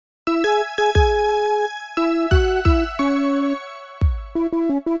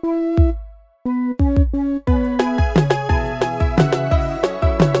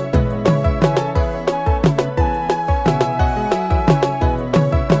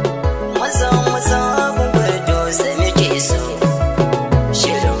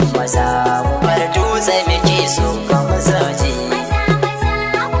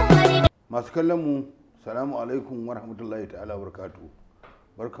masu kallon mu, salamu alaikum wa rahmatullahi ta'ala wa barakatuhu.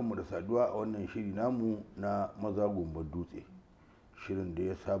 Barkanmu da saduwa a wannan shiri namu na Maza Gumbar Dutse. Shirin da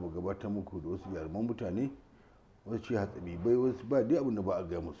ya saba gabatar muku da wasu jaruman mutane, wasu ce hatsabibai, wasu ba dai abin da ba a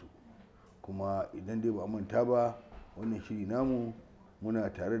gaya musu. Kuma idan dai ba a manta ba, wannan shiri namu muna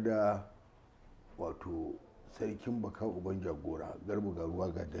tare da wato sarkin baka uban jagora Garba ga Ruwa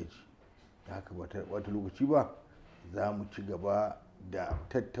ga Daji. Da haka ba ta wata lokaci ba, za mu ci gaba da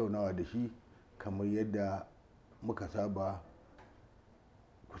tattaunawa da shi kamar yadda muka saba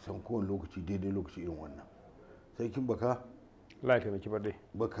kusan kowane lokaci daidai lokaci irin wannan. Sarkin baka, Allah ya taimaki bar dai.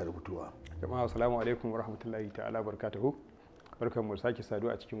 Baka da fitowa. Jama'a assalamu alaikum wa rahmatullahi ta'ala barakatuhu. Barkan mu sake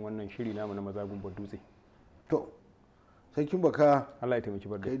saduwa a cikin wannan shiri namu na Maza Gumbar Dutse. To, sarkin baka, Allah ya taimaki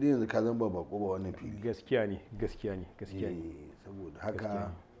bar dai. kai dai yanzu ka zan ba bako ba wannan fili. Gaskiya ne, gaskiya ne, gaskiya ne. Saboda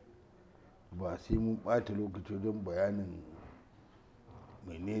haka ba sai mun ɓata lokaci wajen bayanin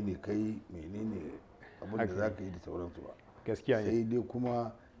menene kai, menene abin da za ka yi da sauransu ba. Gaskiya ne. Sai dai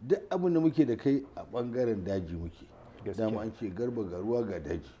kuma duk abin da muke da kai a bangaren daji muke. Dama an ce Garba ga Ruwa ga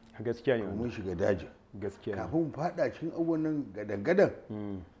Daji. Gaskiya ne. Mun shiga dajin. Gaskiya ne. Kafin fada cikin abubuwan nan gadan-gadan.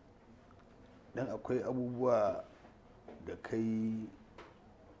 Dan akwai abubuwa da kai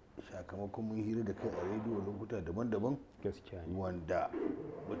sakamakon mun hira da kai a rediyo lokuta daban-daban. Gaskiya ne. Wanda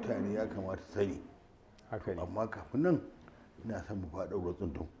mutane ya kamata sani. Haka ne. Amma kafin nan ina son mu faɗa ruwa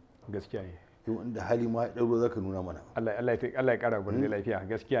tsuntun. Gaskiya ne. Yau inda hali ma ya ɗauro za ka nuna mana. Allah ya ƙara bar lafiya.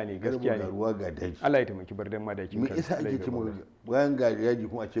 Gaskiya ne, gaskiya ne. Garba ga Ruwa ga Daji. Allah ya taimaki bar dan madaki. Me yasa ake ce bayan ga yaji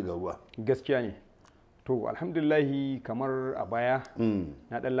kuma a ce ga ruwa? Gaskiya ne. To alhamdulillahi kamar a baya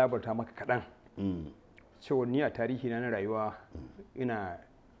na dan labarta maka kaɗan. Cewa ni a tarihi na rayuwa ina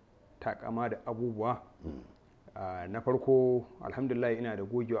takama da abubuwa. Na farko alhamdulillah ina da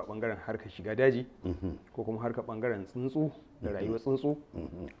gogewa a bangaren harkar shiga daji ko kuma harkar bangaren tsuntsu da rayuwar tsuntsu,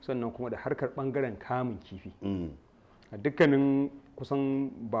 sannan kuma da harkar bangaren kamun kifi. A dukkanin kusan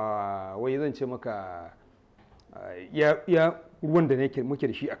ba wai zan ce maka ya ruwan da muke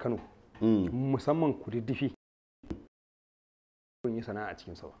da shi a Kano, musamman kududdufi yi sana'a a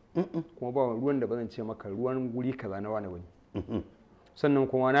cikin sa ba, kuma ba ruwan da ba zan ce maka ruwan guri kaza na wani wani. Sannan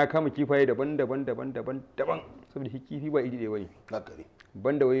kuma na kama kifaye daban-daban saboda kifi ba iri ɗaya bane.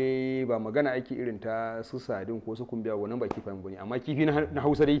 Banda wai ba magana ake irin ta su sadin ko su kumbiya, wannan ba kifayen bane, amma kifi na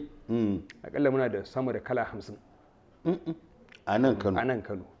Hausa dai akalla muna da sama da kala 50 a nan Kano. A nan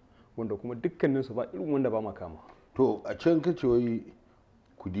Kano, wanda kuma dukkanin su ba irin wanda ba ma kama. To a can kace wai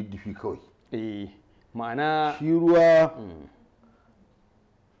ku diddifi kawai. Ma'ana shi ruwa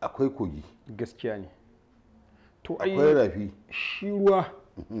akwai kogi. Gaskiya ne. To akwai rafi. Shi ruwa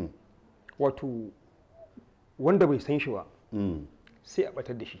wato wanda bai san shi ba sai a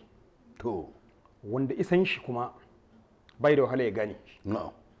batar da shi. To wanda isan shi kuma bai da wahala ya gane.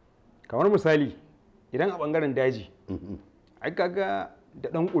 No. Kamar misali idan a bangaren daji ai kaga da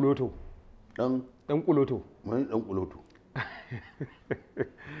dan kuloto. Dan kuloto. Wani dan kuloto.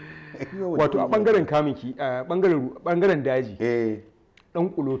 Wato a bangaren kaminki a bangaren daji. Dan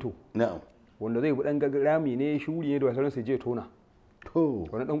kuloto. Na'am. Wanda zai bi dan rami ne, shuri ne da wasu sai je tona. To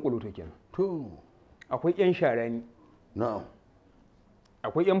wani dan kuloto kenan. To akwai yan sharani. Na'am.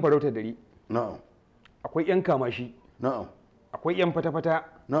 Akwai yan farauta dare. Na'am. Akwai yan kamashi. Na'am. Akwai yan fata-fata.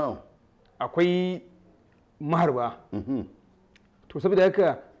 Na'am. Akwai maharba. To saboda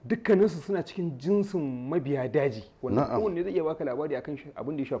haka dukkaninsu suna cikin jinsin mabiya daji, wanda kowanne zai iya baka labari akan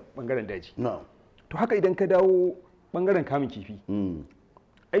abin da ya shafi bangaren daji. To haka idan ka dawo bangaren kamun kifi,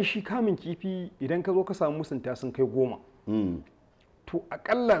 ai shi kamun kifi idan ka zo ka samu musunta sun kai 10, to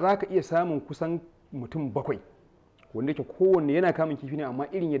akalla za ka iya samun kusan mutum 7 wanda yake kowanne yana kamun kifi ne, amma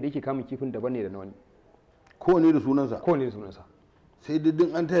irin yadda yake kamun kifin daban ne da na wani. Kowanne da sunansa. Kowanne da sunansa. Sai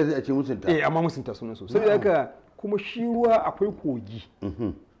diddin an taya sai a ce musunta. Amma musunta sunansu. Saboda haka kuma shi ruwa akwai kogi.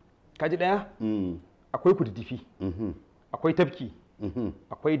 Kaji daya? Akwai kududdufi. Akwai tafki.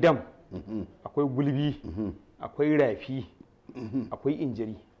 Akwai dam. Akwai gulbi. Akwai rafi. Akwai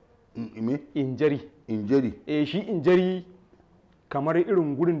injari. Injari. Shi injari kamar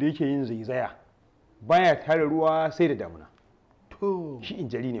irin gurin da yake yin zaizaya, baya tare ruwa sai da damuna. Shi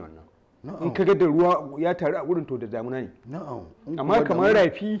injari ne wannan. In ka ga da ruwa ya taru a gurin to da damuna ne. Amma kamar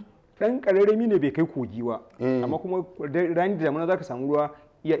rafi dan kararrami ne bai kai kogi ba, amma kuma rani da damuna zaka samu ruwa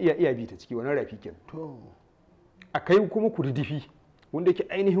iya bi ta ciki, wannan rafi kenan. Akai kuma kududdufi wanda yake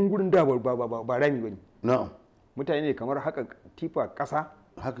ainihin gurin da ba rami bane. Mutane ne kamar haka tifa kasa,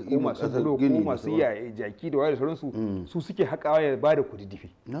 ko masu bulo ko masu jaki da waye da sauransu, su suke hakawa ya bada kududdufi.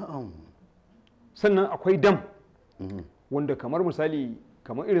 Sannan akwai dam wanda kamar misali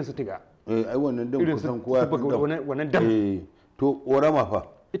kamar irin su tiga. Ai wannan dam kusan kowa wannan dam. To korama fa?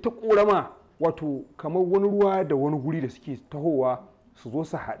 Ita korama wato kamar wani ruwa da wani guri da suke tahowa su zo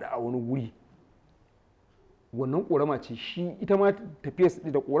su haɗu a wani guri, wannan ƙorama ce. Shi ita ma tafiya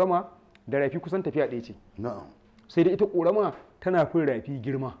da ƙorama da rafi kusan tafiya ɗaya ce, sai da ita ƙorama tana fin rafi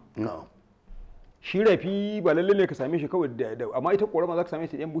girma. Shi rafi ba lalle ne ka same shi kawai da amma ita ƙorama za ka same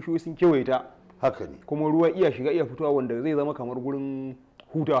shi ɗan bushiyoyi sun kewaye ta, haka ne, kuma ruwa iya shiga iya fitowa wanda zai zama kamar gurin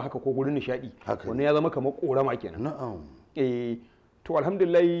hutawa haka ko gurin nishaɗi, wannan ya zama kamar ƙorama kenan. To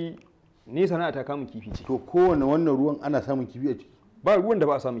alhamdulillah ni sana'a ta kamun kifi ce. To kowane wannan ruwan ana samun kifi a ciki? Ba ruwan da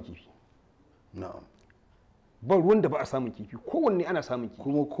ba a samun kifi. Ba ruwan da ba a samun kifi, kowanne ana samun kifi.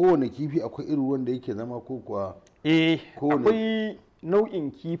 Kuma kowane kifi akwai irin ruwan da yake zama ko kuwa? Akwai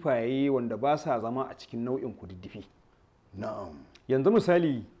nau'in kifaye wanda ba sa zama a cikin nau'in kududdufi. Yanzu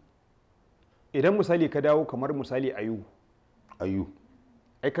misali, idan misali ka dawo kamar misali ayu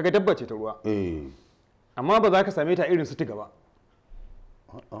ai kaga dabba ce ta ruwa, amma ba za ka same ta irin su tiga ba,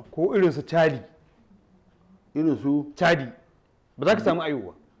 ko irin su cadi. Irin su cadi ba za ka samu ayu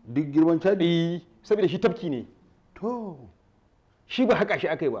ba. Duk girman cadi? Saboda shi tafki ne. To shi ba haka shi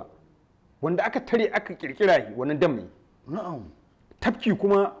aka yi ba, wanda aka tare aka kirkira wannan dam ne. Tafki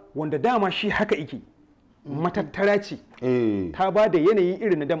kuma wanda dama shi haka yake, matattara ce ta ba da yanayi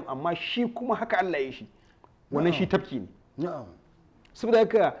irin na dam, amma shi kuma haka Allah ya shi, wannan shi tafki ne. Saboda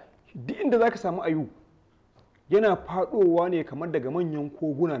haka duk inda za ka samu ayu yana faɗowa ne kamar daga manyan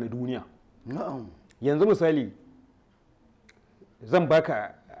koguna na duniya. Yanzu misali zan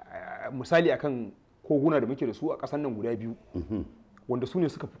baka misali akan koguna da muke da su a ƙasar nan guda biyu, wanda su ne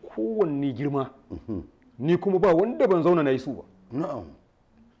suka fi kowanne girma, ni kuma ba wanda ban zauna na yi su ba.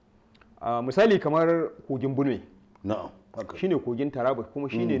 Misali kamar kogin Benue, shine kogin Taraba, kuma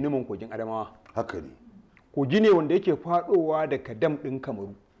shine numan kogin Adamawa. Haka ne. Kogi ne wanda yake faɗowa daga dam ɗin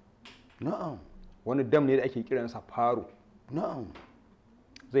Kamaru. Wani dam ne da ake kiransa Faro.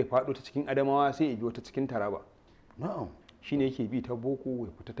 Zai faɗo ta cikin Adamawa sai ya biyo ta cikin Taraba. Shine yake bi ta Boko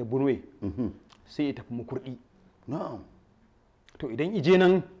ya fita ta Benue, sai ya tafi Makurdi. To idan ije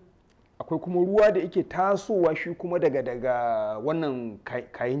nan akwai kuma ruwa da yake tasowa shi kuma daga wannan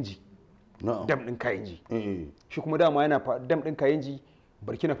Kayenji, dam ɗin Kayenji. Shi kuma dama yana dam ɗin Kayenji,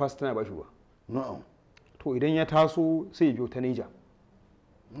 Burkina Faso tana ba shi ruwa. To idan ya taso sai ya biyo ta Niger,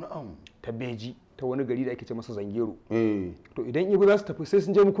 ta Beji, ta wani gari da ake ce masa Zangero. To idan ibu za su tafi sai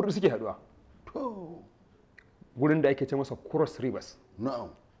sun je Makurdi suke haduwa, gurin da ake ce masa Cross Rivers,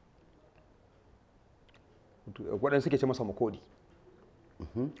 waɗanda suke ce masa Makodi.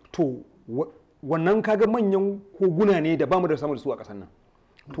 To wannan kaga manyan koguna ne da bamu da samu da su a ƙasar nan.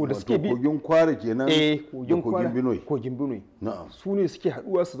 To da suke bi kogin Kwara kenan, kogin Benue, kogin Benue su ne suke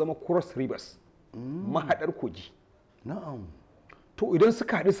haduwa su zama Cross Rivers, mahaɗar kogi. To idan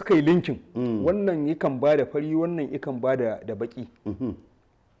suka haɗu suka yi linkin, wannan yakan ba da fari, wannan yakan ba da baki,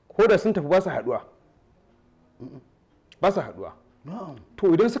 ko da sun tafi ba su haɗuwa, ba su haɗuwa.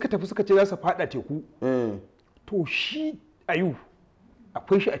 To idan suka tafi suka ce za su faɗa teku, to shi ayu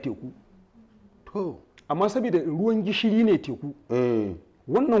akwai shi a teku, amma saboda ruwan gishiri ne teku,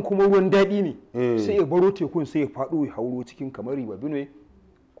 wannan kuma ruwan daɗi ne, sai ya baro tekun sai ya faɗo ya hauro cikin kamar riba Benue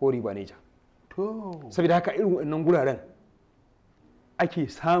ko riba Niger. Saboda haka irin wannan guraren ake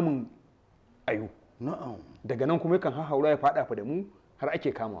samun ayu. Daga nan kuma yakan haura ya faɗa fa da mu har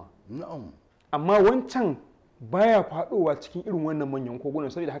ake kamawa. Amma wancan baya faɗowa cikin irin wannan manyan kogunan,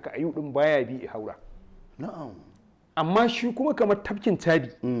 saboda haka ayu din baya bi ya haura. Amma shi kuma kamar tafkin Chadi,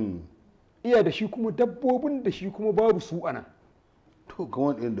 iya da shi kuma dabbobin da shi kuma babu su anan. To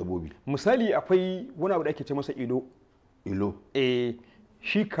kamar irin dabbobi, misali akwai wani abu da ake ce masa ilo.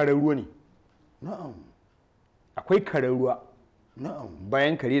 Shi karen ruwa ne. Akwai karen ruwa.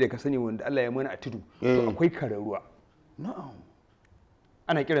 Bayan kare da ka sani wanda Allah ya mana a tudu, to akwai karen ruwa.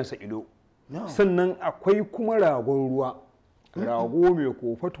 Ana kiransa ilo. Sannan akwai kuma ragon ruwa, rago mai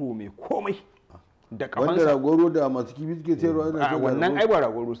kofato mai komai da kafansa. Wanda ragon ruwa da masu kifi suke sayarwa? Wannan ai ba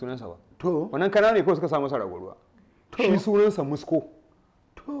ragon ruwa sunansa ba. Wannan kana ne kawai suka sa masa ragon ruwa. Shi sunansa musko.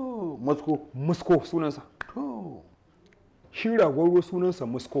 Musko sunansa. Shi ragon ruwa sunansa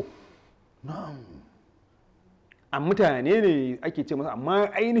musko. A mutane ne ake ce masa,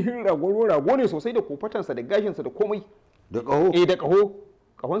 amma ainihin rago ne sosai da kofatansa da gashinsa da komai. Da ƙaho? Da ƙaho.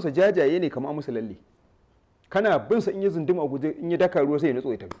 Ƙahonsa jajaye ne kamar musu lalle. Kana bin sa in ya zunduma a guje, in ya daka ruwa sai ya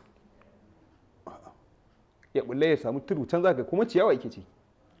nutso ya tafi. Ya bulle ya samu tudu can zaka kuma ciyawa yake ci.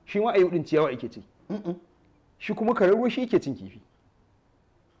 Shi ma ayu din ciyawa yake ci. Shi kuma karen ruwa shi yake cin kifi.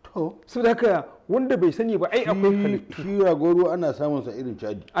 Saboda haka wanda bai sani ba ai akwai halittu. Shi ragon ruwa ana samun sa irin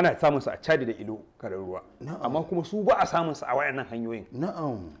Chadi. Ana samun sa a Chadi da Ilo, karen ruwa. Amma kuma su ba a samun sa a wayannan hanyoyin.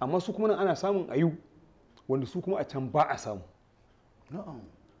 Amma su kuma nan ana samun ayu, wanda su kuma a can ba a samu.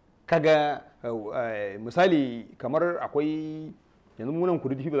 kaga misali kamar akwai yanzu munan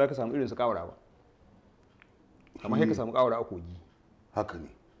kududdufi ba za ka samu irin su kawara ba, amma sai ka samu kawara a kogi. Haka ne.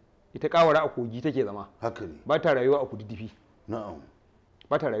 Ita kawara a kogi take zama. Haka ne. Ba ta rayuwa a kududdufi. Na'am.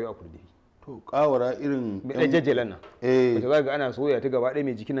 Ba ta rayuwa a kududdufi. To kawara irin mai ɗan jajjalan nan. Wata za ga ana soya ta gaba ɗaya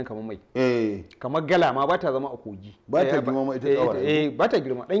mai jikin nan kamar mai. Kamar gala ma ba ta zama a kogi. Ba ta girma ma ita kawara. Ba ta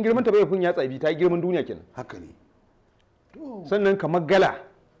girma. Dan girman ta bai kun ya tsabi, ta girman duniya kenan. Haka ne. Sannan kamar gala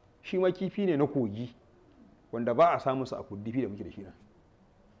shi ma kifi ne na kogi wanda ba a samun su a kududdufi da muke da shi nan.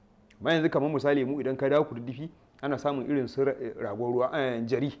 Amma yanzu kamar misali mu idan ka dawo kududdufi ana samun irin su ragon ruwa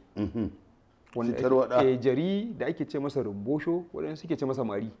jari. Wanda jari da ake ce masa rumbosho waɗanda suke ce masa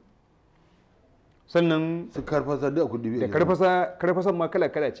mari. Sannan su karfasa da kududdufi. Da karfasan ma kala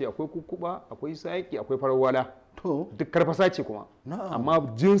kala ce, akwai kukuba, akwai saki, akwai farar wala. To duk karfasa ce kuma. Amma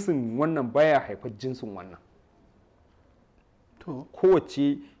jinsin wannan baya haifar jinsin wannan. To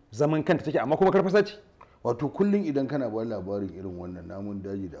kowace zaman kanta take amma kuma karfasa ce. Wato kullum idan kana ba labarin irin wannan namun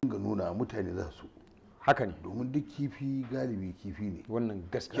daji da ga nuna mutane za su. Haka ne. Domin duk kifi galibi kifi ne. Wannan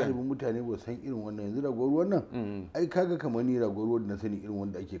gaskiya. Galibin mutane ba san irin wannan yanzu ragowar ruwan nan. Ai kaga kamar ni ragowar ruwan da na sani irin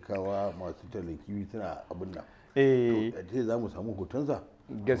wanda ake kawa masu tallan kifi suna abin nan. To a za mu samu hotonsa.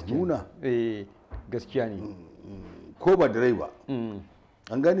 Gaskiya. Nuna. Gaskiya ne. Ko ba da rai ba.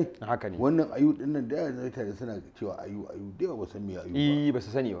 An gane? Haka ne. Wannan ayu din nan da yawa mutane suna cewa ayu da yawa ba san me ayu ba. Ba su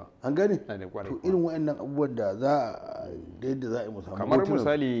sani ba. An gane? To irin waɗannan abubuwan da yadda za a yi musamman. Kamar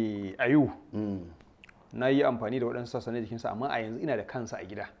misali ayu. Na yi amfani da waɗansu sassa na jikinsa amma a yanzu ina da kansa a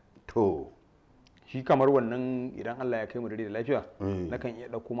gida. To shi kamar wannan idan Allah ya kai mu da lafiya nakan iya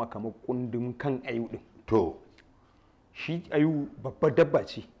ɗauko ma kamar kundin kan ayu din. To shi ayu babbar dabba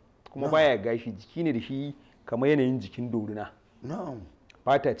ce kuma baya gashi, jiki ne da shi kamar yanayin jikin dorina. Na'am.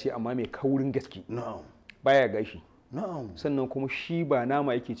 Fata ce amma mai kaurin gaske. Na'am. Baya gashi. Na'am. Sannan kuma shi ba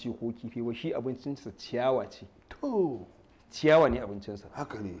nama yake ci ko kifi ba, shi abincinsa ciyawa ce. To ciyawa ne abincinsa.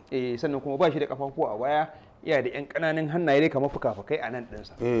 Haka ne. Sannan kuma ba shi da kafafu a baya, yana da yan ƙananan hannaye dai kamar fuka-fukai a nan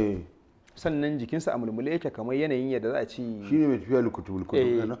ɗinsa. Sannan jikinsa a mulmule yake kamar yanayin yadda za a ci. Shi ne mai tafiya lukutu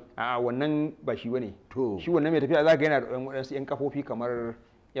kenan. A wannan ba shi bane. To shi wannan mai tafiya za ga yana da waɗansu yan kafofi kamar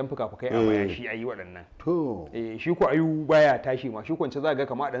yan fuka-fukai a baya, shi ayi waɗannan. To shi ko ayu baya tashi ma, shi kwance za ga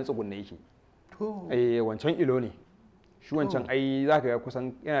kamar a ɗan tsugunne yake. To wancan ilo ne. Shi wancan ai za ka ga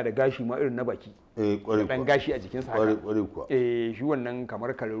kusan yana da gashi ma irin na baki. Dan gashi a jikinsa haka. Kuwa. Shi wannan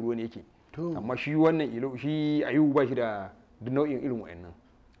kamar kalar ruwa ne yake. Amma shi wannan ilo shi ayu ba shi da duk nau'in irin wayannan.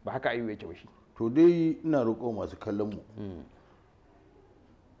 Ba haka ayu yake ba shi. To dai ina roƙo masu kallon mu.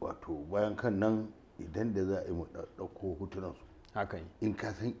 Wato bayan kan nan idan da za a yi mu ɗauko hotunan su. Haka ne. In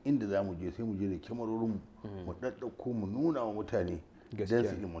ka san inda za mu je sai mu je da kyamarorin mu ɗaɗɗauko mu nuna wa mutane. Gaskiya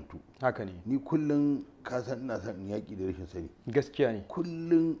su ilmantu. Haka ne. Ni kullum ka san ina son in yaƙi da rashin sani. Gaskiya ne.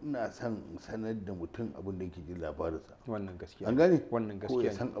 Kullum ina son sanar da mutum abin da yake jin labarinsa. Wannan gaskiya. An gane? Wannan gaskiya. Ko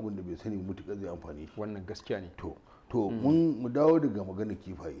ya san abin da bai sani mutuƙar zai amfani shi. Wannan gaskiya ne. To mu dawo daga maganar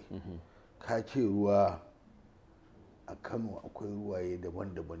kifaye. Ka ce ruwa a Kano akwai ruwaye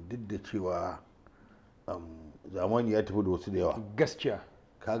daban-daban duk da cewa zamani ya tafi da wasu da yawa. Gaskiya.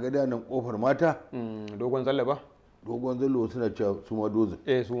 Ka ga da nan kofar mata? Dogon zalla ba? Dogon zallo suna cewa su ma dozin.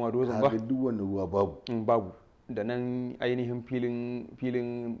 Su ma dozin ba. Kaga duk wannan ruwa babu. Babu. Da nan ainihin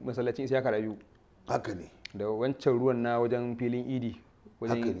filin masallacin Isiyaka Rabiu. Haka ne. Da wancan ruwan na wajen filin Idi.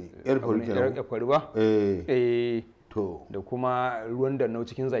 Haka ne. Yar kwari ba? To. Da kuma ruwan da nau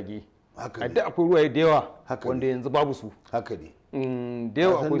cikin zage. Haka ne. Da akwai ruwaye da yawa wanda yanzu babu su. Haka ne. Da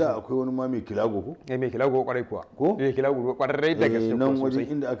yawa akwai su. Akwai wani ma mai kilago ko? Mai kilago kwarai kuwa. Ko? Mai kilago kwarai da gaske. Nan wajen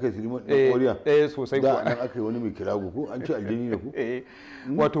inda aka yi siliman ɗan koriya. Sosai kuwa. Da nan aka yi wani mai kilago ko? An ci aljini ne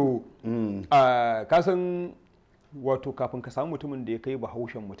ko? Wato ka san wato kafin ka samu mutumin da ya kai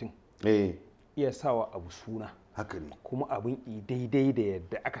bahaushen mutum. Iya sawa abu suna. Haka ne. Kuma abin daidai da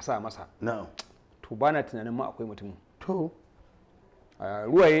yadda aka sa masa. Na'am. To ba na tunanin ma akwai mutum. To.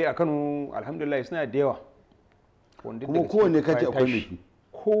 Ruwaye a Kano alhamdulillah suna da yawa. Kuma kowanne kace akwai mai shi.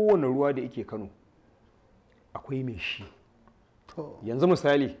 Kowane ruwa da yake Kano akwai mai shi. To. Yanzu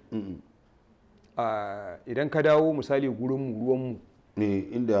misali. Idan ka dawo misali gurin ruwanmu.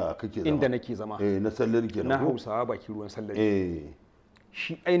 Inda kake zama. Inda nake zama. Na sallar kenan. Na Hausawa baki ruwan sallar.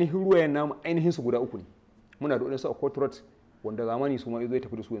 Shi ainihin ruwayen namu ainihin su guda uku ne. Muna da wadansu a Kotrot wanda zamani su ma zai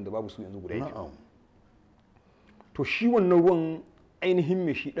tafi da su yanzu babu su yanzu guda yake. To shi wannan ruwan ainihin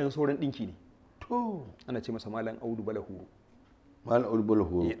mai shi dan sauran dinki ne. To ana ce masa Malam Audu Balahuru. Malam Audu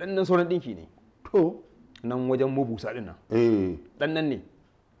Balahuru. Dan nan sauran dinki ne. To nan wajen mabusa din nan. Dan nan ne.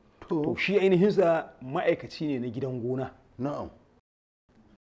 To shi ainihin sa ma'aikaci ne na gidan gona. Na'am.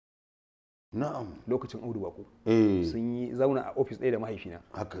 na'am lokacin Audu Bako eh sun yi zauna a ofis ɗaya da mahaifina.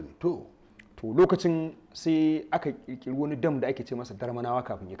 haka ne to lokacin sai aka kirkiri wani dam da ake ce masa Darmanawa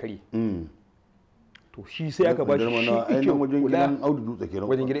kafin ya karye. To shi sai aka ba shi ike wajen kula gidan Audu Dutse kenan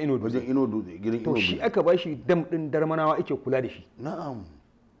wajen gidan Ino Dutse. wajen Ino Dutse gidan Ino To Dutse shi aka ba shi dam din Darmanawa ike kula da shi. na'am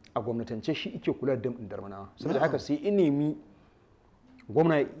A gwamnatance shi ike kula da dam din Darmanawa. Saboda haka sai in nemi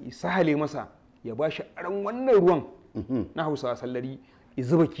gwamna ya sahale masa ya ba shi aran wannan ruwan na Hausawa sallari ya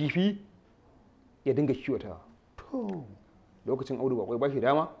zuba kifi ya dinga kiwatawa. to Lokacin Audu Bako ba shi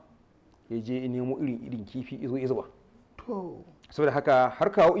dama ya je nemo irin kifi izo ya zuba. to Saboda haka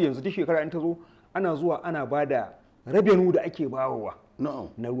har kawo yanzu duk shekara in ta zo ana zuwa ana ba da rabenu da ake bawowa na'am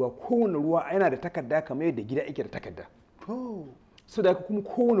na ruwa. Kowane ruwa yana da takarda kamar yadda gida yake da takarda. to Saboda haka kuma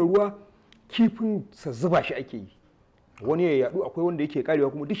kowane ruwa kifin sa zuba shi ake yi. Wani ya yadu akwai wanda yake karewa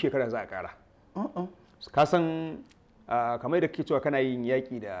kuma duk shekara za a kara. Ka san kamar yadda kake cewa kana yin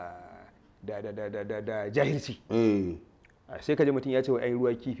yaki da jahilci. Sai ka je mutum ya ce wai ai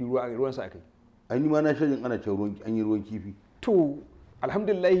ruwa kifi ruwan sa akai. ai ni ma na shajin ana cewa ruwan an yi ruwan kifi. To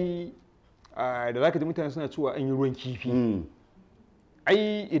alhamdulillah da zaka ji mutane suna cewa an yi ruwan kifi.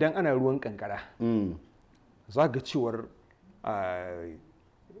 Ai idan ana ruwan kankara za ga cewar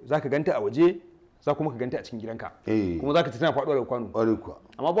za ka ganta a waje za kuma ka ganta a cikin gidanka kuma za ka ci tana faɗuwa daga kwano.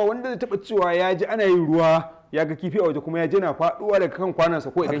 Amma ba wanda zai taɓa cewa ya ji ana yin ruwa ya ga kifi a waje kuma ya ji na faɗuwa daga kan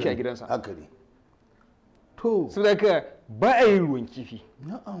kwanansa ko ya gan shi a gidansa. haka ne to su da ka ba a yin ruwan kifi.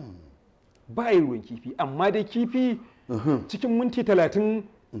 na'am ba a yin ruwan kifi amma dai kifi cikin minti 30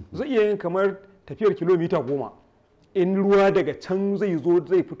 zai iya yin kamar tafiyar kilomita 10 in ruwa daga can zai zo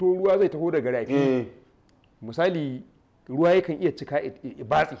zai fito ruwa zai taho daga rafi. Misali ruwa yakan iya cika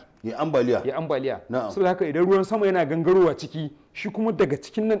batsi ya ambaliya saboda haka idan ruwan sama yana gangarowa ciki shi kuma daga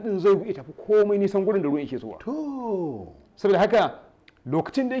cikin nan din zai iya tafi komai nisan gurin da ruwan yake zuwa. to saboda haka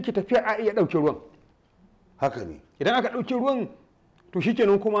lokacin da yake tafiya a iya ɗauke ruwan. haka ne Idan aka ɗauke ruwan to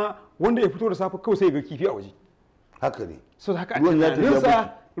shikenan kuma wanda ya fito da safe kawai sai ya ga kifi a waje. haka ne saboda haka a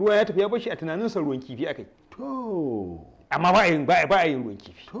tunaninsa ruwan ya tafi ya bashi a tunaninsa ruwan kifi akai. to amma ba a yin ruwan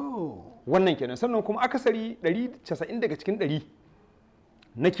kifi. to wannan kenan. Sannan kuma akasari 190 daga cikin 100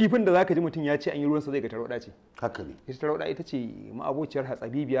 na kifin da zaka ji mutum ya ce an yi ruwansa zai ga tarwada ce. haka ne Ita tarwada ita ce ma'abociyar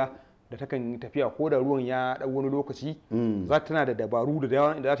hatsabibiya da takan tafiya ko da ruwan ya dau wani lokaci za ta tana da dabaru da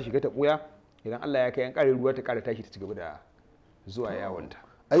yawa inda za ta shiga ta ɓuya idan Allah ya kai an kare ruwa ta kara tashi ta ci gaba da zuwa yawonta.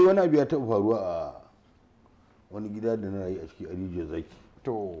 ai wani abu ya taɓa faruwa a wani gida da na yi a cikin rijiyar zaki.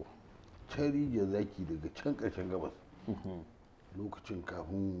 To can rijiyar zaki daga can ƙarshen gabas lokacin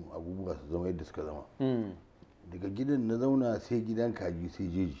kafin abubuwa su zama yadda suka zama. Daga gidan na zauna sai gidan kaji sai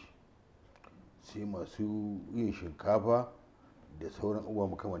jeji sai masu yin shinkafa da sauran abubuwa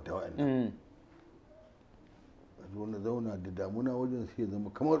makamanta wa'annan. na zauna da damuna wajen sai zama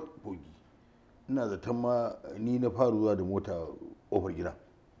kamar kogi. Ina zaton ma ni na fara zuwa da mota ƙofar gida.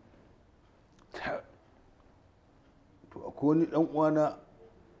 To akwai wani dan uwana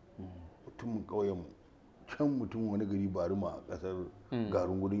mutumin ƙauyenmu can mutum wani gari baruma a ƙasar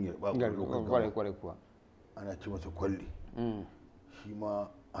garin gudun ya ba kwarai kuwa ana ce masa kwalle. Shi ma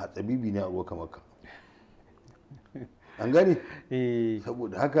hatsabibi ne a ruwa kamar ka an gane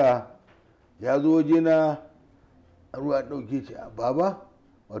saboda haka ya zo waje na ruwa ɗauke ce a baba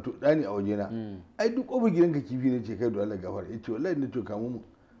wato ɗani a waje na ai duk ƙofar gidanka kifi ne ce kai da Allah gafara ya ce wallahi na ce kamo mu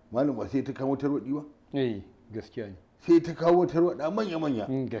malam ba sai ta kamo tarwaɗi ba gaskiya ne sai ta kawo tarwaɗa manya-manya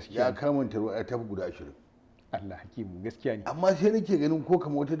gaskiya ya kama tarwaɗa ta fi guda 20. Allah hakimu gaskiya ne. Amma sai nake ganin ko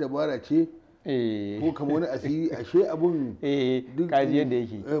kama wata dabara ce ko kama wani asiri ashe abun duk kaji yadda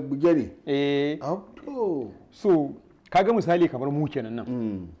yake buge ne. So kaga misali kamar mu kenan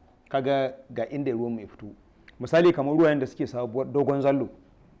nan kaga ga inda ruwan mai fito misali kamar ruwayen da suke sabuwar dogon zallo.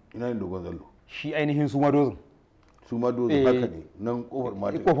 Ina yin dogon zallo shi ainihin su madozin haka ne nan kofar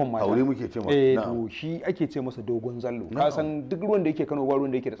mata aure muke ce masa to shi ake ce masa dogon zallo ka san duk ruwan da yake Kano ba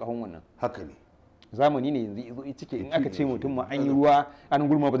ruwan da yake da tsawon wannan haka ne zamani ne yanzu izo cike in aka ce mutum ma an yi ruwa an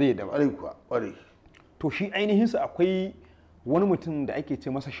gulma ba zai yadda ba ƙwarai to shi ainihin sa akwai wani mutum da ake ce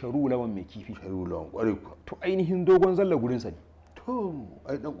masa sharu lawan mai kifi sharu lawan ƙwarai kuwa to ainihin dogon zalla gurin sa ne to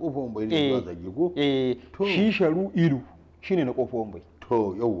ai dan kofar bai ne ba zage ko to shi sharu ilu shine na kofar bai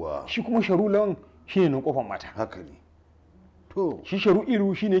to yawa shi kuma sharu lawan shine na kofar mata haka ne to shi sharu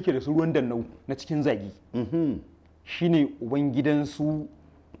ilu shine yake da su ruwan dannau na cikin zagi shine uban gidan su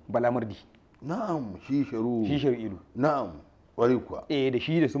balamardi. Na'am shi sharu ilu na'am ƙwarai kuwa da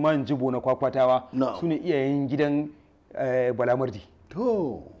shi da su man jibo na kwakwatawa su ne iyayen gidan balamardi.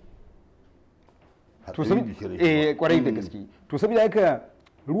 To ƙwarai da gaske to saboda haka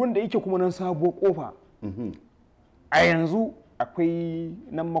ruwan da yake kuma nan sabuwar kofa a yanzu akwai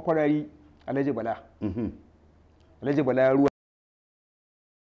nan makwarari Alhaji Bala Alhaji Bala ruwa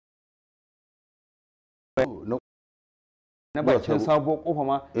na bakin sabuwar kofa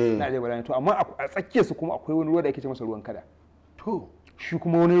ma na Alhaji Bala ne. To amma a tsakiyar su kuma akwai wani ruwa da ake ce masa ruwan kada. To shi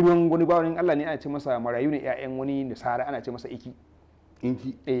kuma wani ruwan wani bawan Allah ne ana ce masa marayu ne ƴaƴan wani nasara ana ce masa iki.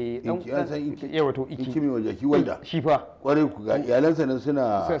 Inki an san inki. Yawa to iki. Inki mai wajaki wanda. Shi fa. Kwarai ku ga iyalansa nan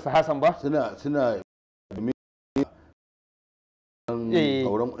suna. Sa Hassan ba. Suna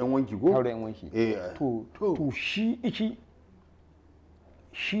auren yan wanki ko? Auren yan wanki. To shi iki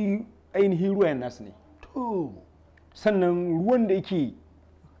shi ainihin ruwayan nasu ne. To sannan ruwan da yake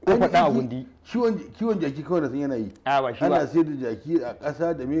faɗa a gundi. Kiwon jaki kawai da sun yana yi. A ba shi ba. Ana sayar da jaki a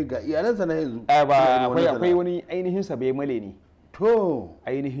ƙasa da me ga iyalansa na yanzu. A ba akwai wani ainihin sa bai male ne. To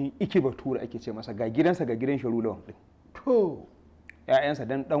ainihin iki batura ake ce masa ga gidansa ga gidan Sharulawan din. To ƴaƴansa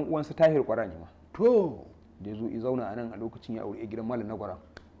dan uwansa Tahir Kwara ne ma. To da yazo i zauna a nan a lokacin ya aure gidan Malam na Gwara.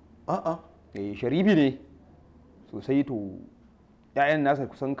 A'a. Sharifi ne sosai to ƴaƴan nasa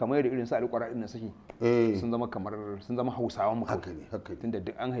kusan kamar da irin su alƙwara din nan suke. Sun zama Hausawan mu. Haka ne haka ne. Tunda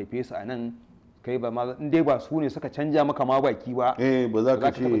duk an haife su a nan kai ba ma in dai ba su ne suka canja maka ma baki ba. Ba za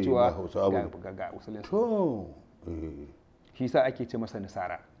ka ce ba Hausawa ba. Ga usulin. To shi sa ake ce masa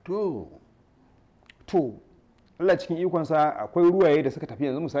nasara. To Allah cikin ikonsa akwai ruwaye da suka tafi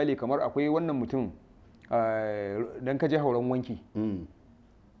yanzu misali kamar akwai wannan mutum dan ka je hauren wanki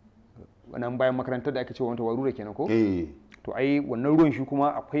wannan bayan makarantar da ake ce wanta warura kenan ko to ai wannan ruwan shi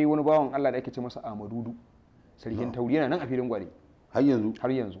kuma akwai wani bawan Allah da ake ce masa Amadudu sarkin tauri yana nan a filin gwari har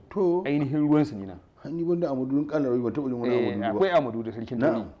yanzu to ainihin ruwan su ne nan hani banda Amadudun kallar ba taɓa jin wani Amadudu ba akwai Amadudu sarkin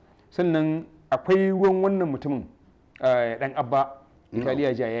tauri sannan akwai ruwan wannan mutumin dan Abba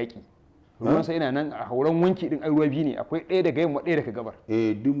Italiya ja yaki ruwansa yana nan a hauren wanki din ai ruwa biyu ne akwai ɗaya daga yamma ɗaya daga gabar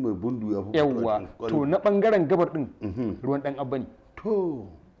duk mai bundu ya fi yawa to na bangaren gabar din ruwan dan Abba ne to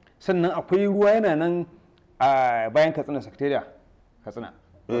sannan akwai ruwa yana nan a bayan Katsina Secretariat Katsina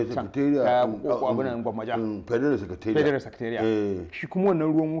Secretariat abunan Gwammaja Federal Secretariat shi kuma wannan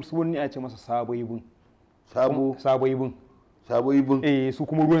ruwan wasu wani a ce masa Saboyibin su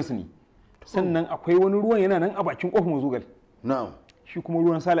kuma ruwan su ne sannan akwai wani ruwan yana nan a bakin kofar Mazugal na'am shi kuma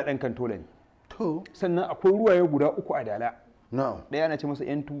ruwan Sala dan Kantola ne to sannan akwai ruwaye guda uku a Dala na'am ɗaya ana ce masa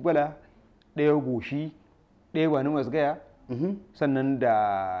yan tubala ɗaya goshi ɗaya ba na masgaya sannan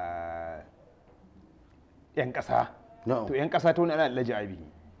da yan ƙasa to yan ƙasa ta wani ana Alhaji Abi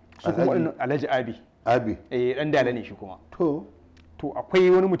su kuma Alhaji Abi dan Dala ne shi kuma to akwai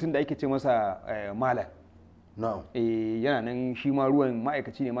wani mutum da ake ce masa Malam yana nan shi ma ruwan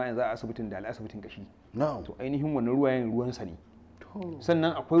ma'aikaci ne ma yanzu a asibitin Dala asibitin kashi to ainihin wannan ruwansa ne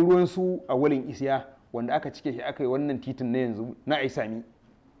sannan akwai ruwan su a walin isiya wanda aka cike shi aka yi wannan titin na yanzu na Aisami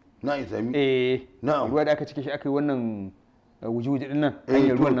ruwa da aka cike shi aka yi wannan wuji-wuji din nan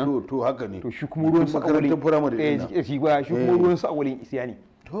hanyar ruwan nan to haka ne to shi kuma ruwan su a walin shi kuma ruwan su a walin isiya ne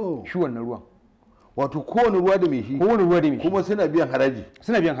shi wannan ruwan wato kowane ruwa da mai shi kuma suna biyan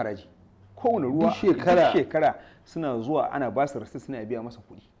haraji kowane ruwa duk shekara suna zuwa ana ba su rasu suna biya masa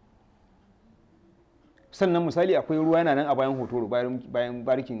kuɗi sannan misali akwai ruwa yana nan a bayan hotoro bayan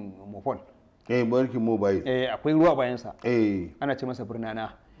barikin mopol barikin mobile akwai ruwa bayan sa ana ce masa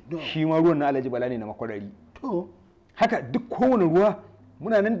birnana shi ma ruwan na Alhaji Bala ne na makwarari haka duk kowane ruwa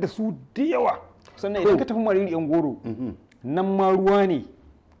muna nan da su da yawa sannan idan ka tafi Mariri yan goro nan ma ruwa ne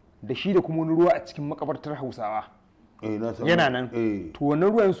da shi da kuma wani ruwa a cikin makabartar Hausawa yana nan to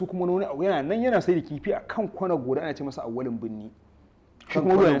wannan ruwan su kuma wani yana nan yana sai da kifi a kan kwana goda ana ce masa awwalin binni shi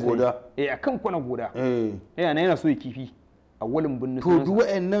kuma ruwan goda a kan kwana goda yana nan yana so ya kifi awwalin binni to duk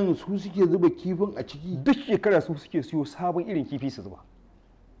wayannan su suke zuba kifin a ciki duk shekara su suke siyo sabon irin kifi su zuba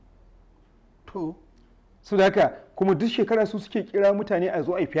to su da haka kuma duk shekara su suke kira mutane a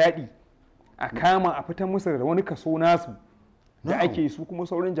zo a fyaɗi a kama a fitar musu da wani kaso nasu da ake su kuma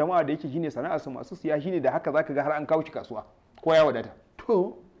sauran jama'a da yake shine sana'ar su masu siya shine da haka zaka ga har an kawo shi kasuwa ko ya wadata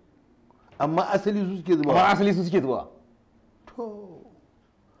to amma asali su suke zuba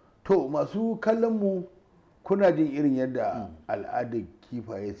to masu kallon mu kuna jin irin yadda al'adar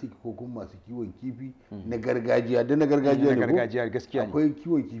kifaye suke ko kuma masu kiwon kifi na gargajiya da na gargajiya gaskiya ne akwai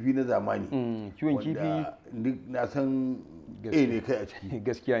kiwon kifi na zamani kiwon kifi na san ne kai a ciki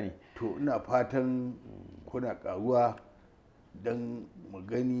gaskiya ne to ina fatan kuna karuwa don mu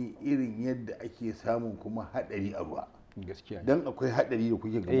gani irin yadda ake samun kuma hadari a ruwa gaskiya don akwai hadari da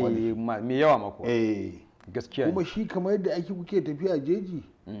kuke gama da shi me yawa mako gaskiya kuma shi kamar yadda ake kuke tafiya jeji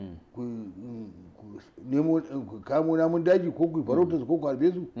ku nemo ku kamo namun daji ko ku farauta su ko ku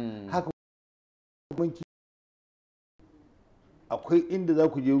harbe su haka akwai inda za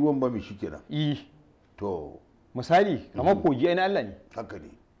ku je ruwan ba mai shi kenan to misali kamar kogi ai na Allah ne haka ne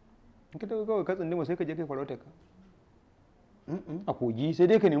in ka tafi kawai ka tsindima sai ka je kai farautar ka a kogi, sai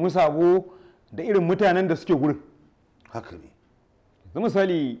dai ka nemi sabo da irin mutanen da suke gurin. Haka ne. Zama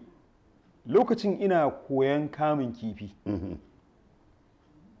misali lokacin ina koyan kamun kifi,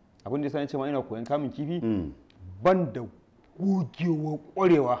 abin da ya sani cewa ina koyan kamun kifi, ban da gogewa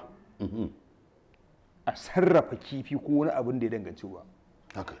kwarewa a sarrafa kifi ko wani abin da ya danganci ruwa.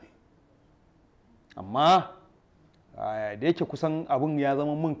 Haka ne. Amma da yake kusan abin ya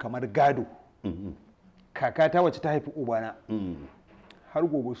zama min kamar gado, kakata wacce ta haifi ubana har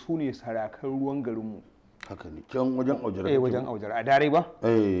gobe su ne sarakan ruwan garinmu. Haka ne, can wajen aujara. Wajen aujara a Dare ba.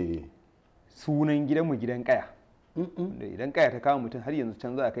 Sunan gidanmu gidan kaya. Da idan kaya ta kama mutum har yanzu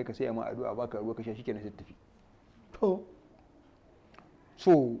can za a kai ka sai a ma addu'a baka ruwa ka sha shikenan sai tafi. To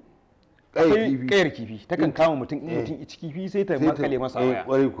so kayar kifi takan kama mutum, in mutum ya ci kifi sai ta makale masa waya.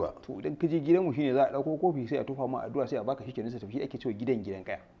 To idan ka je gidanmu shine za a dauko kofi sai a tofa ma addu'a sai a baka shikenan sai tafi, ake cewa gidan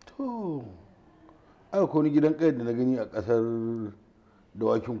kaya. To aka koni gidan kaya da na gani a kasar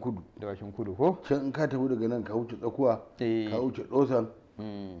Dawakin Kudu. Dawakin Kudu ko? Can in ka tafi daga nan ka wuce Tsakuwa, ka wuce Dosan.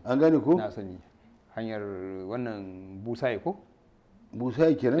 An gane ko? Na sani. Hanyar wannan Busaye ko?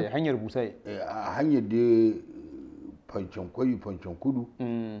 Busaye kenan? Hanyar Busaye. A hanyar da Fancan Kudu.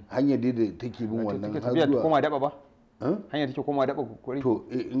 Hanyar da take bin wannan har zuwa. Ta koma Daba ba? Hanyar take koma Daba kwari. To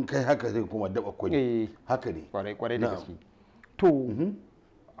in kai haka zai koma Daba kwari. Haka ne. Kwarai da gaske. To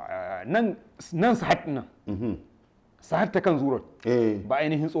nan Sahad nan. Sahad ta kan Zurot. Ba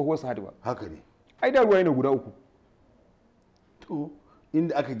ainihin tsohuwar Sahad ba. Haka ne. Ai da ruwa yana guda uku. To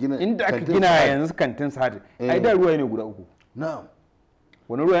inda aka gina yanzu kantin Sahad. Ai da ruwa yana guda uku. Na'am.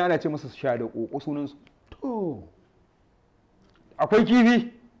 Wani ruwa ana ce masa sha da koko sunan su. To akwai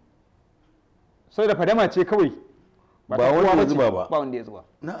kifi. Sai da fadama ce kawai. Ba wanda ya zuba ba. Ba wanda ya zuba.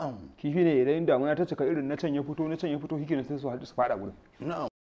 Na'am. Kifi ne idan damuna ta cika irin na can ya fito shikenan sai su haɗu su fada gurin. Na'am.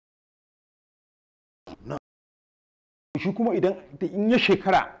 Shi kuma idan in ya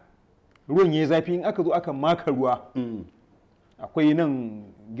shekara ruwan ya zafi, in aka zo aka maka ruwa, akwai nan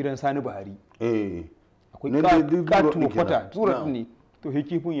gidan Sani Buhari, akwai katuwa kwata tura ne, to sai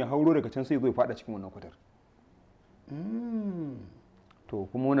kifin ya hauro daga can sai zo ya fada cikin wannan kwatar. To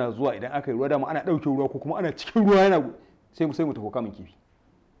kuma muna zuwa idan aka yi ruwa dama ana ɗauke ruwa ko kuma ana cikin ruwa yana sai mu tafi kamun kifi.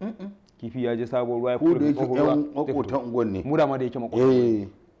 Kifi ya je sabon ruwa ya fito daga tsohon ruwa. Makotan unguwan ne. Mu da ma da yake makotan.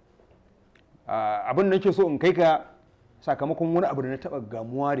 Abin da nake so in kai ka sakamakon wani abu da na taba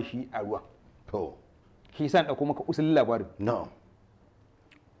gamuwa da shi a ruwa. To shi sa ɗauko maka usulin labarin. Na'am.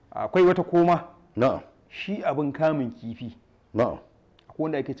 Akwai wata koma. Na'am. Shi abin kamun kifi. Na'am. Akwai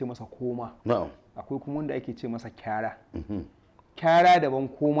wanda ake ce masa koma. Na'am. Akwai kuma wanda ake ce masa kyara. Kyara daban,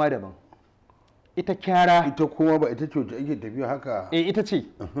 koma daban. Ita kyara. Ita koma ba ita ce wacce ake tafiya haka. Ita ce.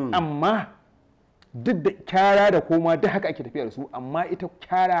 Amma duk da kyara da koma duk haka ake tafiya da su, amma ita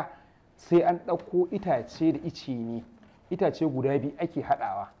kyara sai an ɗauko itace da ice ne. Itace guda biyu ake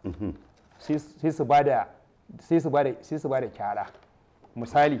haɗawa sai su bada kyara.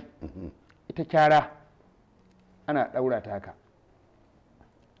 Misali, ita kyara ana ɗaura ta haka,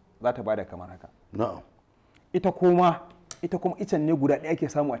 za ta bada kamar haka. Na'am. Ita kuma icen ne guda ɗaya ake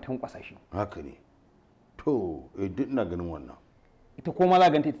samu a tankwasa shi. Haka ne. To duk ina ganin wannan. Ita kuma za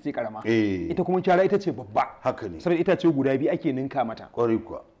ganta ita ce karama. Ita kuma kyara ita ce babba. Haka ne. Saboda itace guda biyu ake ninka mata. Kwarai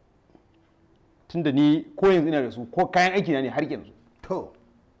kuwa. Tunda ni ko yanzu ina da su ko kayan aiki na ne har yanzu.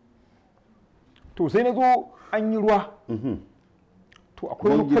 To sai na zo an yi ruwa. To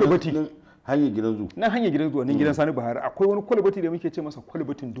akwai wani kwalbati. Hanyar gidan zu. Nan hanyar gidan zuwa nan gidan Sani Buhari akwai wani kwalbati da muke ce masa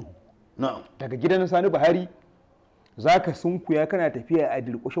kwalbatin duhu. Na'am. Daga gidan Sani Buhari zaka sunkuya kana tafiya a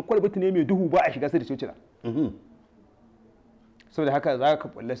dirƙoshe, kwalbati ne mai duhu ba a shiga sai da cocila. Saboda haka za ka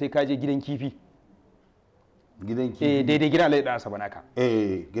bulla sai ka je gidan kifi. Gidan kifi. Daidai gidan Alhaji Dan Asaba naka.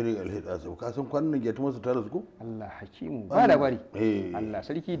 Gidan Alhaji Dan Asaba. Ka san kwanan nan gyatu masa tare su ko? Allah hakimu ba labari. Allah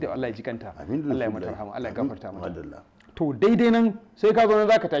sarki da Allah ya jikanta. Allah ya mata rahama, Allah ya gafarta mata. To daidai nan sai ka zo nan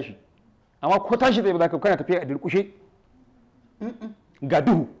zaka tashi. Amma ko tashi zai ba zaka kana tafiya a durkushe. Ga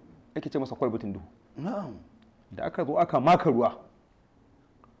duhu ake ce masa kwalbatin duhu. Na'am. Da aka zo aka maka ruwa,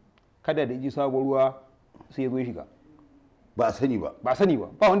 kada da ji sabon ruwa sai ya zo ya shiga. Ba a sani ba. Ba sani ba,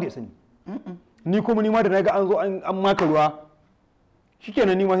 ba wanda ya sani. Ni kuma ni ma da naga an zo an maka ruwa,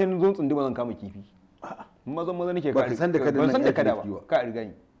 shikenan ni ma sai zo tsundi ba zan kama kifi. Maza nake ka san da kada ban san da kada ba, ka riga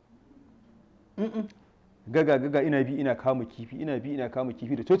ni. Gaga ina bi ina kama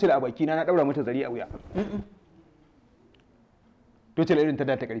kifi da tocila a baki na daura mata zari a wuya. Tocila irin ta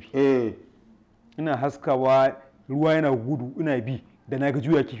da ta karfi. Ina haskawa ruwa yana gudu ina bi da naga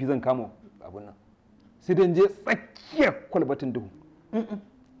juya kifi zan kama abun nan. Sai dan je tsakiyar kwalbatin duhu.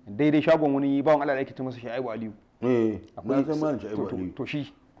 Daidai shagon wani bawan Allah da yake ce masa Shaibu Aliyu. Akwai san ma Shaibu Aliyu. To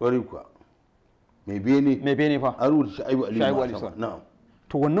shi ƙwarai kuwa mai bene fa an rubuta Sha'ibu Ali sama na'am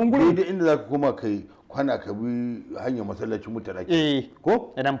to wannan gurin da inda zaka koma kai kwana ka bi hanyar masallacin mutane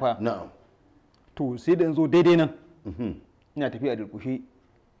ko idan fa na'am to sai da zo daidai nan ina tafiya da kushe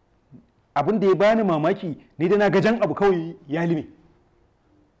abin da ya bani mamaki ni da na gajan abu kawai ya lime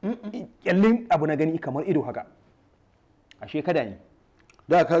kyallin abu na gani kamar ido haka ashe kada ne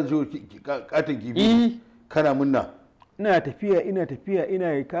da ka zo katin kifi kana munna ina tafiya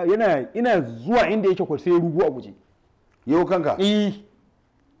ina zuwa inda yake kwa sai rugu a guje yau kanka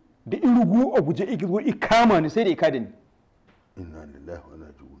da in rugu a guje iki zo ikama ni sai da ikada ni inna lillahi wa inna ilaihi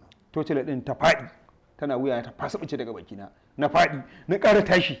raji'un to ce din ta fadi tana wuya ta fasabice daga bakina na fadi na ƙara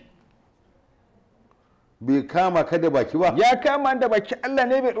tashi bai kama ka da baki ba ya kama da baki Allah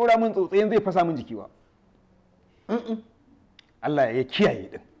ne bai dora min tsotsayin zai fasa min jiki ba Allah ya kiyaye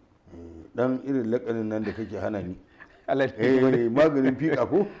din dan irin lakanin nan da kake hana ni Allah maganin fika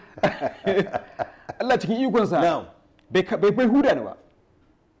ko Allah cikin ikonsa bai huda ni ba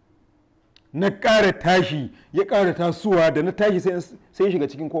na ƙara tashi ya ƙara tasowa da na tashi sai shiga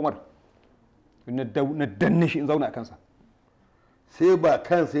cikin komar na danne shi in zauna a kansa sai ba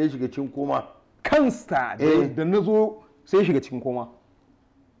kansa ya shiga cikin koma kansa da na zo sai ya shiga cikin koma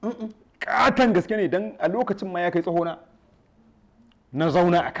ƙatan gaske ne don a lokacin ma ya kai tsahona na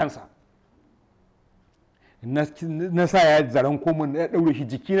zauna a kansa na sa ya zaren komin na ɗaure shi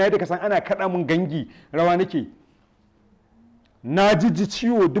jikina yadda ka san ana kaɗa min gangi rawa nake na jijji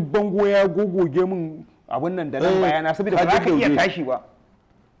ciwo duk bango ya gogoge min abin nan da nan bayana saboda ba za ka iya tashi ba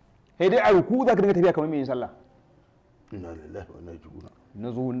sai dai a ruku za ka dinga tafiya kamar mai yin sallah inna lillahi wa inna ilaihi raji'un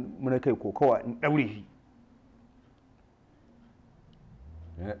na zo muna kai kokawa in daure shi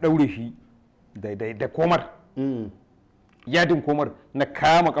na daure shi da komar yadin komar na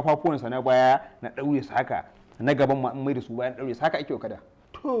kama kafafuwansa na baya na daure su haka na gaban ma in mai da su bayan daure su haka ake kada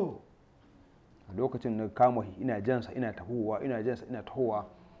to a lokacin na kama shi ina jansa ina tahowa ina jansa ina tahowa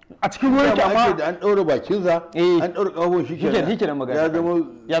a cikin ruwan yake amma da an daure bakinsa an daure kafafun shi kenan magana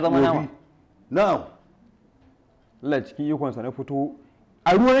ya zama nama na'am Allah cikin ikonsa na fito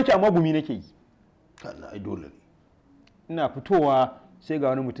a ruwan yake amma gumi nake yi kana ai dole ne ina fitowa sai ga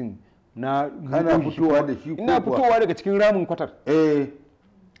wani mutum kana fitowa da shi ko ina fitowa daga cikin ramin kwatar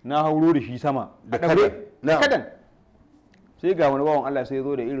na hauro da shi sama da kadan sai ga wani bawan Allah sai ya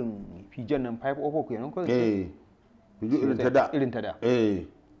zo da irin fijan nan 504 kenan ko irin ta da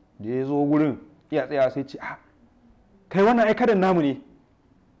da ya zo gurin iya tsaya sai ce kai wannan ai kadan namu ne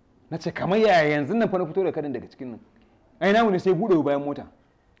na ce kamar yaya yanzu nan fa na fito da kadan daga cikin nan ai namu ne sai bude bayan mota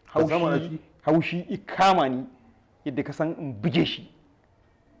haushi ikama ni yadda ka san in buge shi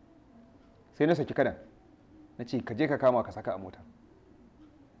sai na saki kadan na ce ka je ka kama ka saka a mota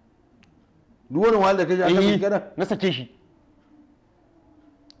duk wani wahala da ka ji aka saki kadan na sake shi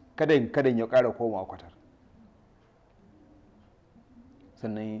kadan ya ƙara komawa kwatar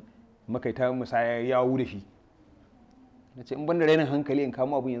sannan makaita musaya yawo da shi na ce in ban da rainin hankali in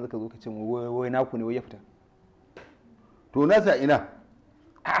kama abin yanzu ka zo ka ce wai naku ne wai ya fita to nasa ina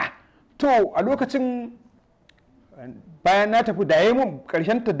to a lokacin bayan na tafi da yayi mun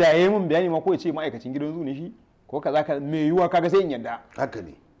karshen ta da yayi mun bayani ma ko ya ce ma'aikacin gidan zu ne shi ko kaza ka me yiwa kaga sai in yadda haka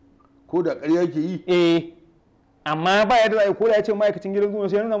ne ko da ƙarya yake yi amma ba yadda za a yi ko da ya ce ma'aikacin gidan zu ne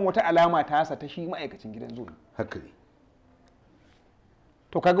sai ya nuna wata alama ta sa ta shi ma'aikacin gidan zu ne haka ne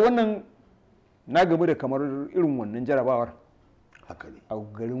to kaga wannan na gamu da kamar irin wannan jarabawar haka ne a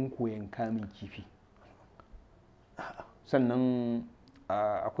garin koyon kamun kifi sannan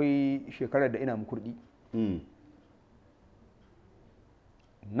akwai shekarar da ina mukurdi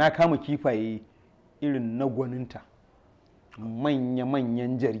na kama kifaye irin na gwaninta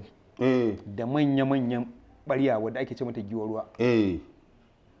manya-manyan jari da manya-manyan ɓarya wadda ake ce mata giwar ruwa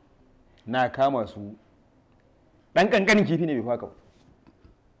na kama su ɗan ƙanƙanin kifi ne bai faka ba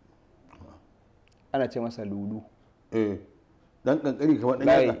ana ce masa lulu dan kankani kamar dan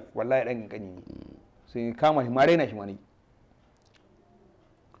yatsa wallahi dan kankani ne sai kama shi ma raina shi ma ne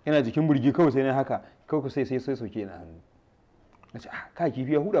ina jikin burgi kawai sai na haka kawai sai soke na hannu na ce ka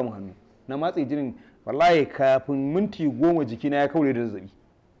kifi ya huda mun hannu na matse jinin wallahi kafin minti 10 jikina ya kaure da zazzabi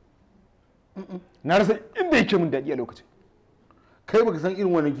na rasa inda yake mun daɗi a lokacin kai baka san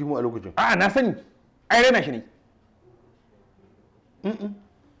irin wannan kifin a lokacin na sani ai raina shi ne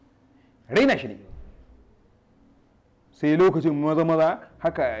raina shi ne sai lokacin maza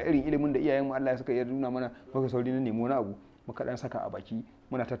haka irin ilimin da iyayen mu Allah ya saka ya nuna mana baka sauri na nemo wani abu muka dan saka a baki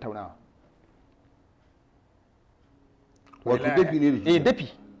muna tattaunawa wato dafi ne da shi dafi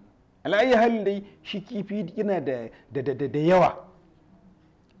ala'ayi halin dai shi kifi yana da yawa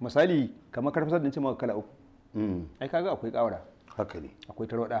misali kamar karfasar da ce maka kala uku ai kaga akwai kawara haka ne. Akwai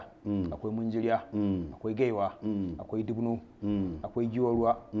tarwada, akwai munjiriya, akwai gaiwa, akwai dubno, akwai giwar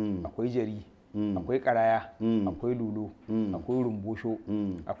ruwa, akwai jari, akwai karaya, akwai lulu, akwai rumbosho,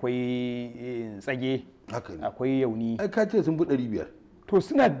 akwai tsage, akwai yauni. Ai ka ce sun fi 500. To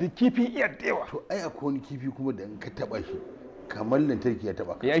suna da kifi iya dewa. To ai akwai wani kifi kuma da in ka taba shi kamar lantarki ya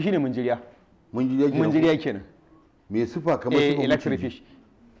taba ka. Ya shine munjiriya. Munjiriya kenan. Me sifa kamar sifa electric fish.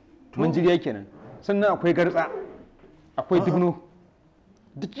 Munjiriya kenan. Sannan akwai gartsa, akwai dubno.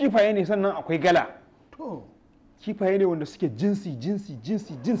 Duk kifaye ne, sannan akwai gala. To kifaye ne wanda suke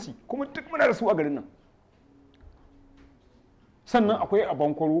jinsi kuma duk muna da su a garin nan. Sannan akwai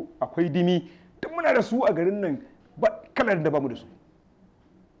abankwaro, akwai dimi, duk muna da su a garin nan, ba kalar da bamu da su.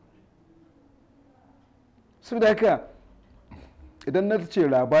 Saboda haka idan na ce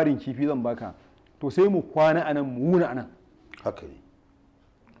labarin kifi zan baka, to sai mu kwana anan mu wuna anan. haka ne.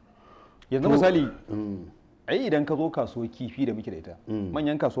 Yanzu misali ai idan ka zo kasuwar kifi da muke da ita,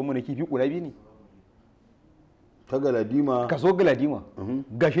 manyan kasuwar mu na kifi guda biyu ne. Ta Galadima, kaso Galadima.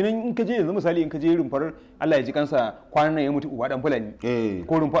 Gashi nan in ka je yanzu misali in ka je rumfar Allah ya ji kansa kwanan nan ya mutu uba dan Fulani,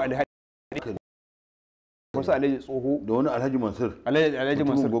 ko rumfar Alhaji wasu Alhaji Tsoho da wani Alhaji Mansur, Alhaji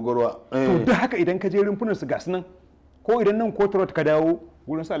Mansur gogorwa. To da haka idan ka je rumfunan su gasu nan, ko idan nan ko Trot ka dawo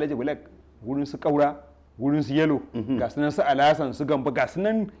wurin su Alhaji Black, wurin su Kaura, wurin su Yellow, gasu nan su Alasan, su Gamba, gasu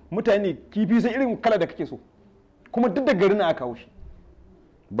nan mutane kifi sai irin kala da kake so, kuma duk da garin aka kawo shi,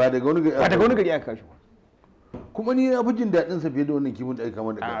 ba daga wani gari aka kawo shi. Kuma ni na fi jin daɗin sa fiye da wannan kifin da aka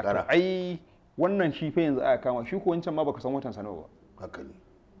kama da kankara. Ai wannan shi fa yanzu aka kama shi, ko wancan ma baka san watan sa nawa ba. Haka ne.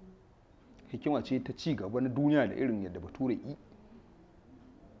 Hikima ce ta ci gaba na duniya da irin yadda bature yi.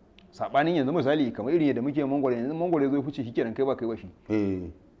 Sabanin yanzu misali kamar irin yadda muke mangwaro, yanzu mangwaro zai fice shi kenan kai ba shi.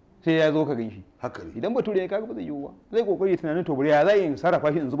 Sai ya zo ka gan shi. Haka ne. Idan bature ya kaga ba zai yiwu ba. Zai kokari tunanin to bari ya za yin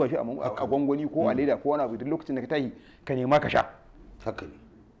sarrafa shi in zuba shi a gwangwani ko a leda ko wani abu, duk lokacin da ka tashi ka nema ka sha. Haka ne.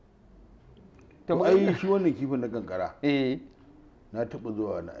 To ai shi wannan kifin na kankara, na taɓa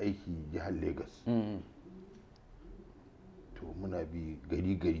zuwa na aiki jihar Lagos. To muna bi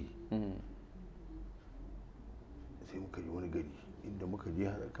gari sai muka je wani gari inda muka je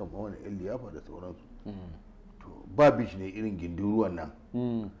har kan wani yan liyafa da sauransu. To ba bishi ne irin gindin ruwan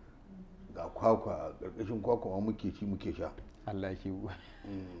nan, ga kwakwa a ƙarƙashin kwakwa ma muke ci muke sha. Allah shi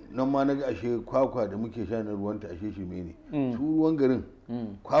nan ma na ga ashe kwakwa da muke sha na ruwanta ashe shi ne su ruwan garin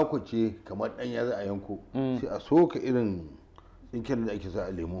kwakwa ce kamar ɗanya za a yanko, sai a soka irin tsinken da ake sa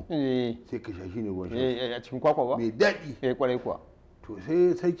a lemo, sai ka sha shi ne ruwan sha a cikin kwakwa ba mai daɗi. Kwarai kuwa. To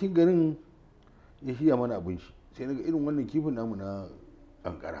sai sarkin garin ya shiya mana abinci, sai na ga irin wannan kifin namu na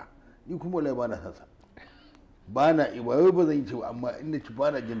kankara, ni kuma wallahi ba na san sa, ba na wai ba zan yi ci ba, amma in na ci ba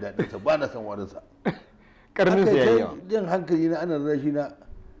na jin daɗin sa, ba na san warin sa. Karnin sa yayi yawa. Jin hankali na ana rashi na,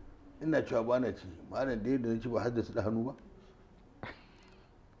 ina cewa ba na ci, ma'anar da yadda na ci ba har da su da hannu ba.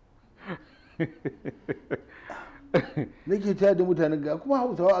 Nake taya da mutanen ga kuma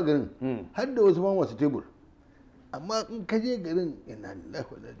Hausawa a garin, har da wasu ma masu tebur, amma in ka je garin ina lillahi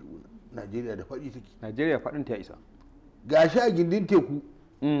wa inna ilaihi, Najeriya da faɗi take. Najeriya faɗin ta isa. Gashi a gindin teku.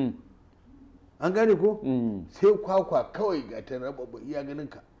 An gane ko? Sai kwakwa kawai ga ta raba iya ganin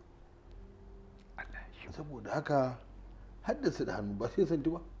ka. Saboda haka haddasa da hannu ba sai santi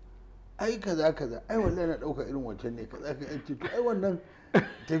ba. Ai kaza ai wallahi na dauka irin wancan ne kaza ka yanci to ai wannan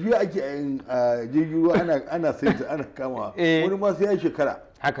tafiya ake a jirgin ruwa ana sai ana kama wani ma sai ya shekara,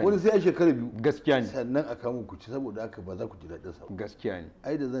 wani sai ya shekara 2. Gaskiya ne. Sannan a kama ku ci, saboda haka ba za ku ji daɗin sa. Gaskiya ne.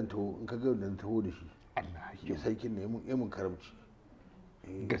 Ai da zan taho in ka ga da taho da shi, Allah ya sarkin ne mun karamci.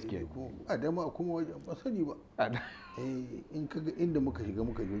 Gaskiya ko adama kuma wajen ba sani ba. In ka ga inda muka shiga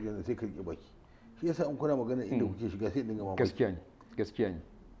muka je wajen sai ka rike baki. Shi yasa in kuna magana inda kuke shiga sai dinga mamaki.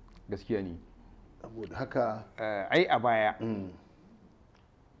 Gaskiya ne. Saboda haka ai a baya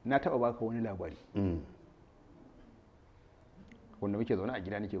na taba baka wani labari, wanda muke zaune a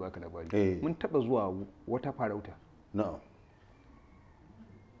gida nake baka labari. Mun taba zuwa wata farauta,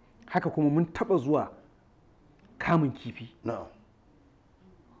 haka kuma mun taba zuwa kamun kifi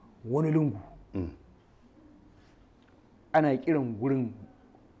wani lungu. Ana kiran gurin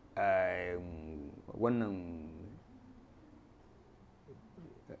wannan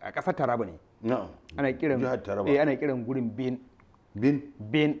a ƙasar Taraba ne. Ana kiran gurin bin.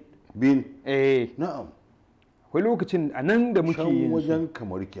 Na'am. Akwai lokacin a nan da muke yin wajen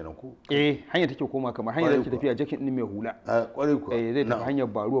kamar kenan ko? Hanyar take koma kamar hanyar da take tafiya jakin din mai hula. Kwarai kuwa. Zai tafi hanyar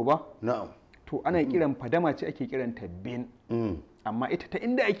Baruwa ba? Na'am. To ana kiran fadama ce ake kiranta bin. Amma ita ta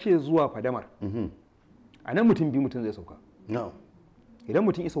inda ake zuwa fadamar, a nan mutum biyu mutum zai sauka. Idan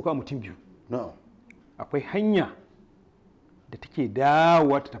mutum ya sauka mutum biyu, akwai hanya da take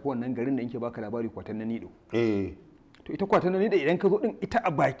dawowa ta tafi wannan garin da yake baka labari Kwatan na Nido. To to ita kwatana ne da idan ka zo din ita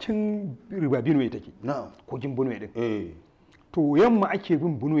a bakin riba Benue take kogin Benue din to yamma ake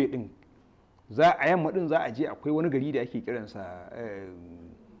bin Benue din za a yamma din za a je akwai wani gari da ake kiransa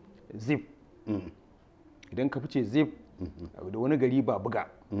Zip idan ka fice Zip da wani gari ba buga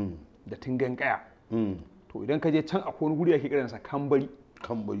da Tingan Kaya to idan ka je can akwai wani guri ake kiransa Kambari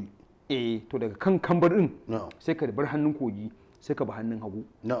to daga kan Kambar din sai ka bar hannun kogi sai ka ba hannun hagu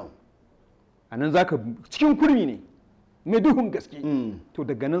a nan za ka cikin kurmi ne mai duhun gaske to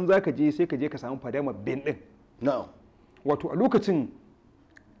daga nan za ka je sai ka je ka samu fadama ben din wato a lokacin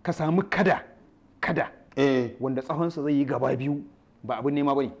ka samu kada wanda tsawonsa zai yi gaba biyu ba abin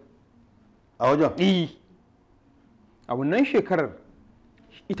nema ba ne a wajen a wannan shekarar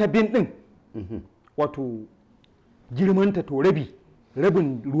ita ben din wato girmanta to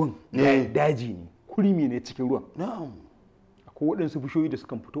rabin ruwan daji ne kurmi ne cikin ruwan akwai waɗansu bishiyoyi da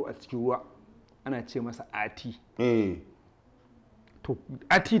sukan fito a cikin ruwa ana ce masa ati to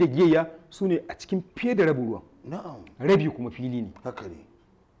ati da giyayya su ne a cikin fiye da rabin ruwan rabi kuma fili ne haka ne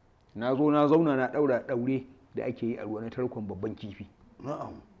na zo na zauna na ɗaure da ake yi a ruwa na tarkon babban kifi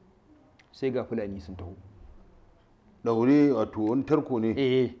sai ga fulani sun taho ɗaure wato wani tarko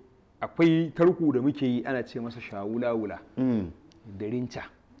ne akwai tarko da muke yi ana ce masa shawula-wula da rinca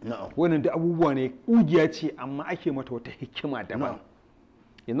wannan da abubuwa ne ƙugiya ce amma ake mata wata hikima daban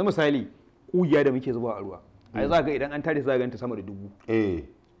yanzu misali ƙugiya da muke zuba a ruwa ai za ga idan an tare za ganta sama da 1000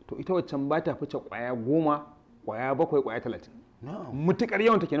 to ita waccan ba ta fice ƙwaya 10 ƙwaya 7 ƙwaya 30 mutukar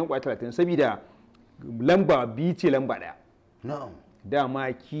yawan ta kenan ƙwaya 30 saboda lamba biyu ce lamba ɗaya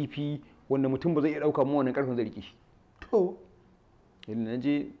dama kifi wanda mutum ba zai iya ɗauka mu wannan ƙarfin zai rike shi to yadda na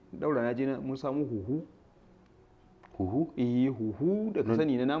je daura na je mun samu huhu huhu da ka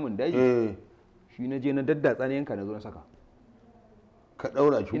sani na namun daji shi na je na daddatsa na yanka na zo na saka ka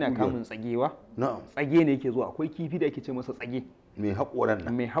daura shi ina kamun tsagewa tsage ne yake zuwa akwai kifi da ake ce masa tsage mai haƙoran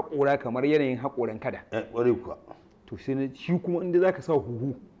nan mai haƙora kamar yanayin haƙoran kada ƙwarai kuwa to sai shi kuma inda zaka sa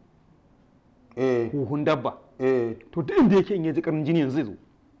huhu huhun dabba to duk inda yake in ya ji ƙarnin jini yanzu zai zo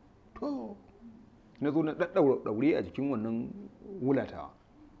to na zo na ɗaɗɗaure a jikin wannan wulatawa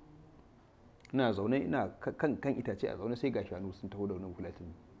ina zaune ina kan itace a zaune sai ga shanu sun taho da wannan wulatin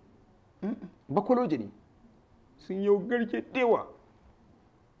bakwaloji ne sun yau garke dewa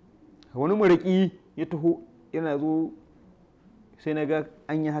wani maraƙi ya taho yana zo sai na ga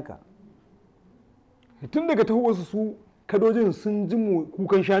an yi haka tun daga taho wasu su kadojin sun ji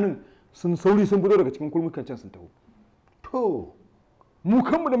kukan shanun sun sauri sun fito daga cikin kurmukan can sun taho to mu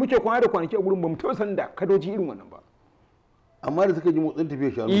kanmu da muke kwana da kwanaki a gurin ba mu taɓa san da kadoji irin wannan ba amma da suka ji motsin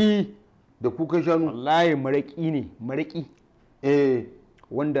tafiya shanu da kukan shanu wallahi maraƙi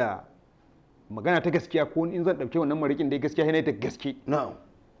wanda magana ta gaskiya ko in zan ɗauke wannan maraƙin dai gaskiya yana da gaske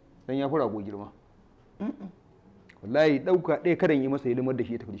dan ya fi rago girma wallahi ɗauka ɗaya kadan yi masa hidimar da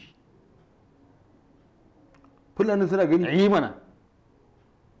shi ya tafi da shi fulani suna gani yi mana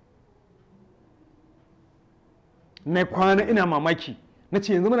na kwana ina mamaki na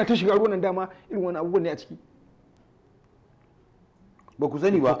ce yanzu muna ta shiga ruwan dama irin wani abubuwan ne a ciki ba ku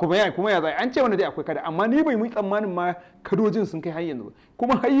sani ba kuma ya zai an ce wani dai akwai kada amma ni bai mu tsammanin ma kadojin sun kai har yanzu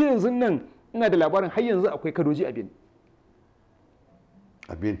kuma har yanzu nan ina da labarin har yanzu akwai kadoji a bin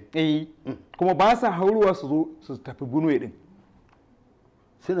kuma ba sa hauruwa su zo su tafi Benue din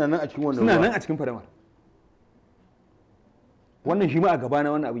suna nan a cikin wannan suna nan a cikin fadamar wannan shi ma a gaba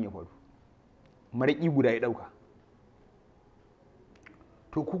na wannan abin ya faru maraƙi guda ya ɗauka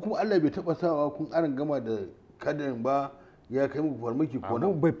to ku kuma Allah bai taɓa sawa kun aran gama da kadan ba ya kai muku farmaki ko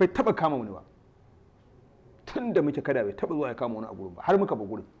nan bai taɓa kama wani ba tun da muke kada bai taɓa zuwa ya kama wani a gurin ba har muka ba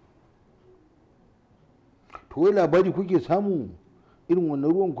gurin to wai labari kuke samu irin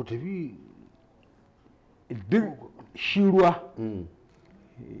wannan ruwan ku tafi duk shi ruwa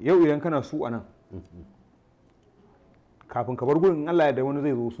yau idan kana su a nan kafin ka bar gurin Allah ya da wani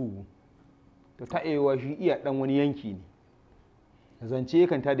zai zo su to ta ewa shi iya dan wani yanki ne zance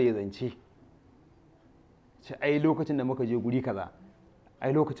yakan ta da ya zance ce ai lokacin da muka je guri kaza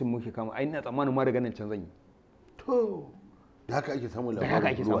ai lokacin muke kama ai ina tsammanin ma daga nan can zan yi to da haka ake samun labari da haka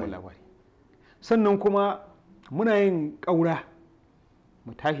ake samun labari sannan kuma muna yin ƙaura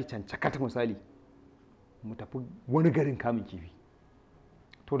mu tashi can cakata misali mu tafi wani garin kamun kifi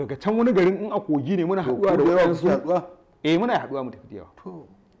to daga can wani garin in a kogi ne muna haɗuwa da waɗansu muna haɗuwa mu tafi da yawa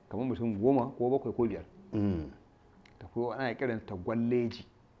kamar mutum 10 ko 7 ko 5 tafi ana kiran ta gwalleji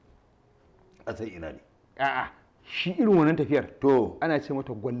a sai ina ne a'a shi irin wannan tafiyar to ana ce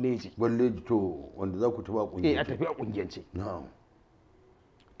mata gwalleji to wanda za ku tafi a kungiyance a tafi a kungiyance na'am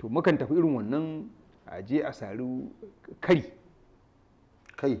to mukan tafi irin wannan a je a sari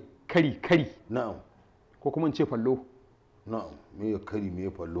kari na'am ko kuma in ce fallo na'am. Me ya kari me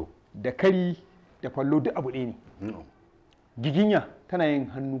ya fallo? Da kari da fallo duk abu ɗaya ne. Na'am. Giginya tana yin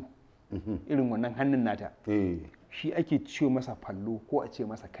hannu irin wannan hannun nata. Eh. Shi ake ce masa fallo ko a ce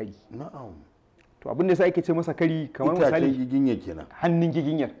masa kari. Na'am. To abin da yasa ake ce masa kari kamar misali itacen giginya kenan. hannun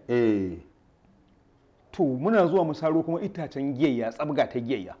giginyar. Eh. To muna zuwa mu saro kuma itacen giyayya, tsabga ta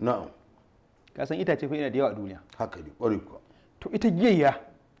giyayya. Na'am. Ka san itace fa yana da yawa a duniya. Haka ne, ƙwarai kuwa. To ita giyayya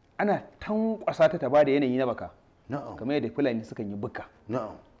ana tankwasa ta ba da yanayi na baka. Na'am. Kamar yadda Fulani sukan yi buka.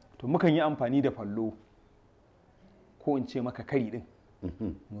 Na'am. To mukan yi amfani da fallo ko in ce maka kari din.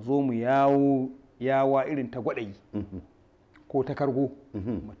 Mu zo mu yawa irin ta gwaɗayi ko ta kargo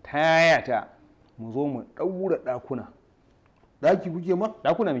mu taya ta mu zo mu ɗaura ɗakuna. Ɗaki kuke ma?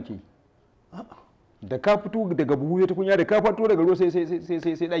 Ɗakuna muke yi. Da ka fito daga buhu ya tukunya, da ka fito daga ruwa sai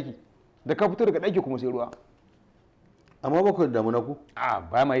ɗaki, da ka fito daga ɗaki kuma sai ruwa. Amma bakwai da damuna ku? A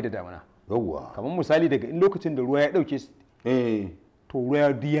ba ma yi da damuna. Yawwa. Kamar misali daga in lokacin da ruwa ya ɗauke to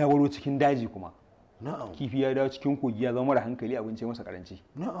ruwa ya waro cikin daji kuma. Na'am. Kifi ya dawo cikin kogi ya zama mara hankali, abinci masa karanci.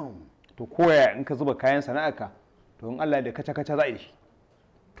 Na'am. To koya in ka zuba kayan sana'arka to in Allah da kaca-kaca za a yi shi.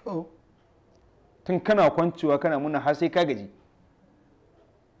 To. Tun kana kwancewa kana muna har sai ka gaji.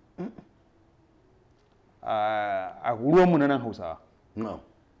 A ruwanmu na nan Hausawa. Na'am.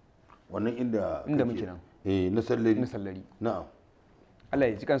 Wannan inda muke nan. Na sallari. Na sallari. Na'am. Allah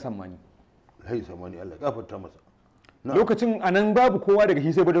ya ji kan sammani. Hai sammani Allah gafarta masa. Lokacin anan babu kowa daga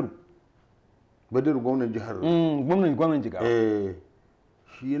shi sai Badaru. Badaru gwamnan jihar. Gwamnan Jigawa.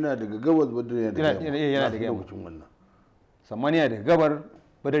 Shi yana daga gabas, Badaru yana daga yamma. Yana daga yamma. Lokacin wannan. Sammani yana daga gabar,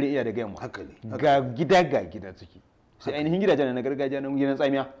 Badaru iya daga yamma. Haka ne. Ga gida ciki. Sai ainihin gidajen na gargajiya na gidan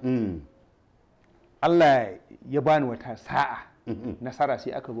tsamiya. Allah ya bani wata sa'a nasara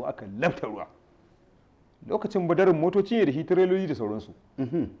sai aka zo aka lafta ruwa. Lokacin Badarin motoci ne da shi, tireloli da sauransu.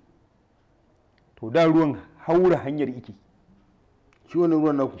 To da ruwan haura hanyar iki. Shi wannan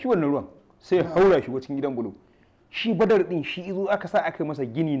ruwan naku? Shi wannan ruwan sai haura shi cikin gidan bulo. Shi Badar din shi izo aka sa aka yi masa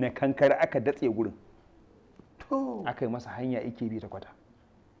gini na kankare aka datse gurin. To. Aka yi masa hanya yake bi ta kwata.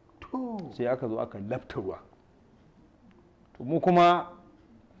 To. Sai aka zo aka lafta ruwa. To mu kuma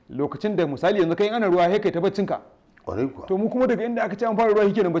lokacin da misali yanzu kai ana ruwa sai kai ta baccinka. Ƙwarai kuwa. To mu kuma daga inda aka ce an fara ruwa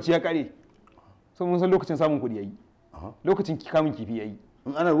shi kenan bacci ya kare. Sai mun san lokacin samun kuɗi yayi. Lokacin kamun kifi yayi.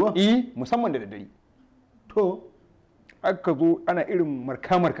 In ana ruwa? Musamman da daddare. To. Aka zo ana irin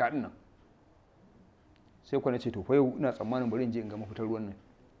marka din nan. Sai ku na ce to fa yau ina tsammanin bari in je in ga mafitar ruwan nan.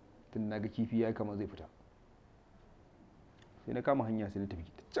 Tun na ga kifi ya kama zai fita. Sai na kama hanya sai na tafi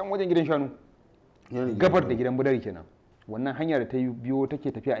can wajen gidan shanu. Gabar da gidan Budari kenan. Wannan hanya da ta biyo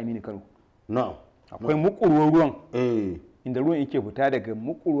take tafiya Aminu Kano. Na'am. Akwai mukurwar ruwan. Inda ruwan yake fita daga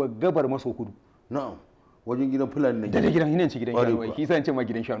mukurwar gabar maso kudu. Na'am. Wajen gidan Fulani da gidan hinan ci gidan shanu ai kisa ce ma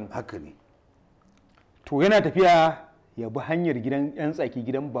gidan shanu. Haka ne. To yana tafiya ya bi hanyar gidan yan tsaki,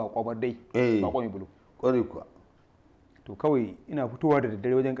 gidan Bako dai. Bako mai bulo. Ƙwarai kuwa. To kawai ina fitowa da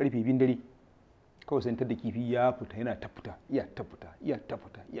daddare wajen karfe 2 dare. Kawai sai da kifi ya fita yana ta fita, iya ta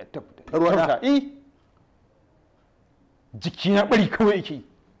fita. Tarwada. Jiki na bari kawai yake.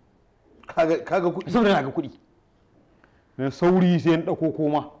 Kaga kuɗi. Saboda na ga kuɗi. Na sauri sai na ɗauko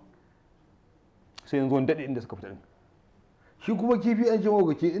koma. Sai yanzu wani daɗe inda suka fita din. Shi kuma kifi an ce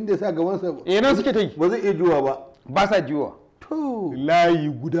mawukaci inda ya sa gabansa. Nan suke ta yi. Ba zai iya juwa ba. Ba sa jiwa. To. Layi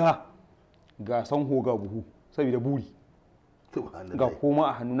guda ga sanho ga buhu saboda buri. Ga koma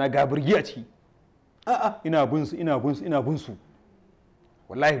a hannuna ga birgi a ciki. Ina bin su.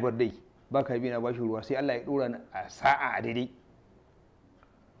 Wallahi bar dai ba ka bi na bashi ruwa sai Allah ya dora ni a sa'a a daidai.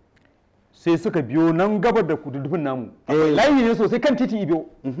 Sai suka biyo nan gabar da kududdufin namu. Layi ne sosai kan titi biyo.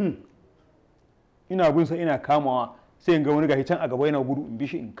 Ina bin sa ina kamawa sai in ga wani gashi can a gaba yana gudu in bi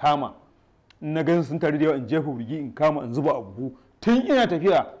shi in kama. In na gan sun tare da yawa in jefa birgi in kama in zuba a buhu. Tun ina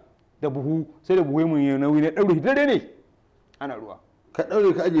tafiya da buhu sai da buhu mun yi nauyi na daure dare ne ana ruwa. Ka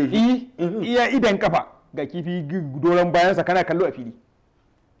daure ka ajiye shi? Iya idan kafa ga kifi doron bayansa kana kallo a fili.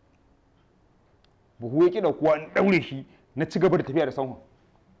 Buhu ya kida kuwa in daure shi na ci gaba da tafiya da sanho.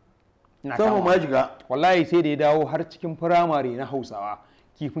 Sanho ma shiga? Wallahi sai da ya dawo har cikin firamare na Hausawa.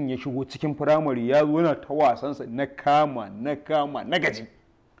 Kifin ya shigo cikin firamare ya zo yana ta wasansa na kama na gaji.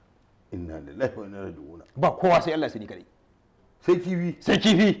 Inna lillahi wa inna ilaihi raji'un. Ba kowa sai Allah sai ni kadai. Sai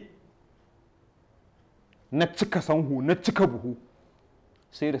kifi. Na cika sanhu na cika buhu.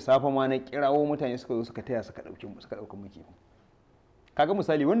 Sai da safe ma na kirawo mutane suka zo suka taya suka dauki mu kifi. Kaga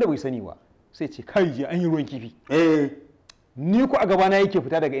misali wanda bai sani ba sai ce kai je an yi ruwan kifi. Ni ko a gaba na yake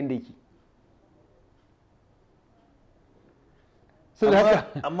fita daga inda yake.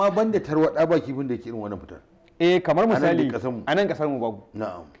 Amma banda tarwada ba kifin da yake irin wannan fitar. Kamar misali a nan kasar mu babu.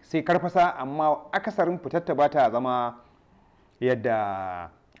 Na'am. Sai karfasa amma akasarin fitar ta bata zama yadda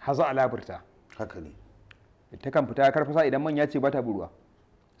haza alaburta haka ne ta kan fita karfasa idan manya ce ba ta buruwa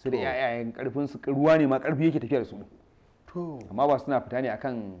sai da yayayen karfin su ruwa ne ma karfi yake tafiya da su amma ba suna fita ne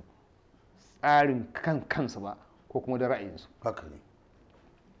akan tsarin kansu ba ko kuma da ra'ayinsu haka ne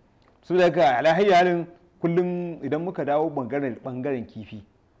su daga alahayya halin kullum idan muka dawo bangaren kifi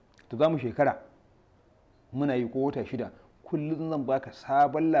to za mu shekara muna yi ko wata 6 kullum zan baka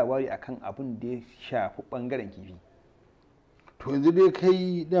sabon labari akan abin da ya shafi bangaren kifi. To yanzu dai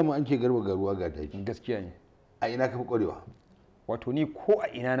kai dama an ce Garba ga ruwa ga daji. Gaskiya ne. A ina ka fi kwarewa? Wato ni ko a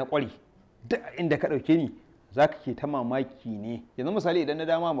ina na kware duk inda ka dauke ni za ka ke ta mamaki ne. Yanzu misali idan na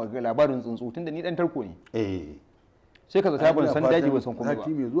dama ma labarin tsuntsu tunda ni dan tarko ne. Sai ka zata ban san daji ban san komai ba.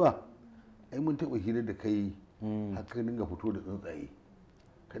 Sati mai zuwa ai mun taba hira da kai har ka dinga fito da tsuntsaye.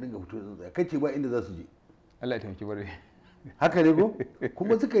 Kace ba inda za su je. Allah ya taimaki bare. Haka ne ko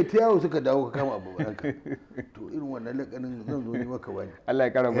kuma suka yi ta yawo suka dawo ka kama abubuwanka to irin wannan lakanin zan zo ni maka bani. Allah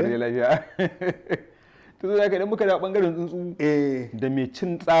ya kara bare lafiya. To zaka idan muka da bangaren tsuntsu da mai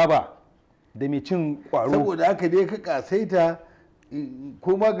cin tsaba da mai cin kwaro saboda haka dai ka kasaita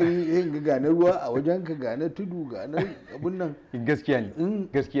ko magani yin ga na ruwa a wajen ka ga na tudu ga na abun nan. Gaskiya ne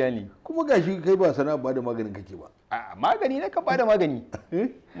gaskiya ne kuma gashi kai ba sana'a ba da maganin kake ba. A magani na ka ba da magani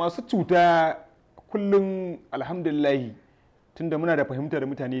masu cuta kullum alhamdulillahi tunda muna da fahimtar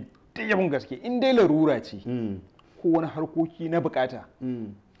mutane da yawan gaske in dai larura ce ko wani harkoki na bukata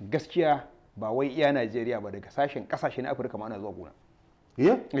gaskiya ba wai iya Najeriya ba daga kasashe na Afirka ma ana zuwa gona.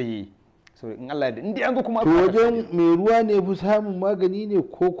 So in Allah da indai an zo kuma to wajen mai ruwa ne fi samun magani ne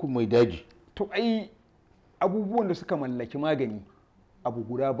ko ku mai daji? To ai abubuwan da suka mallaki magani abu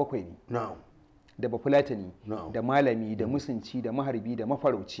guda 7 ne. Na'am. Da bafulatani da malami da musunci da maharbi da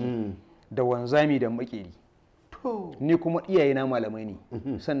mafarauci da wanzami da makeri. Ni kuma iyayena malamai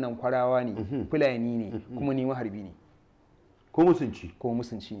ne sannan kwarawa ne fulani ne kuma ni maharbi ne ko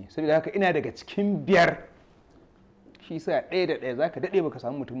musunci ne saboda haka ina daga cikin 5 shi sa ɗaya da ɗaya zaka daɗe baka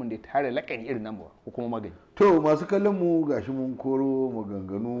samu mutumin da ya tare lakani irin nan ba ko kuma magani. To masu kallon mu gashi mun koro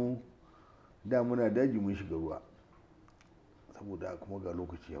maganganu da muna daji mun shiga ruwa saboda kuma ga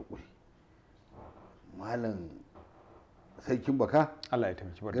lokaci ya ƙure. Malam sarkin baka Allah ya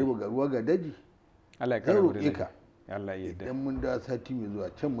taimaki barka. Garba ga ruwa ga daji. Allah ya kara roƙe ka. Allah ya yarda. Idan mun da sati mai zuwa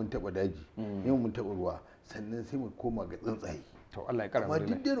can mun taba daji, yau mun taba ruwa, sannan sai mu koma ga tsuntsaye. To Allah ya kara amma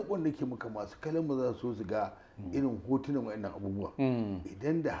duk da roƙon nake maka masu kallon mu za su ga irin hotunan wayannan abubuwa.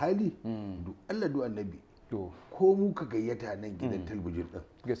 Idan da hali, duk Allah duk annabi. Ko mu ka gayyata nan gidan talabijin din.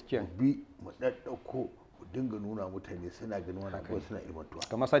 Gaskiya. Bi mu daddauko dinga nuna mutane suna ganin wani abu suna ilmantuwa.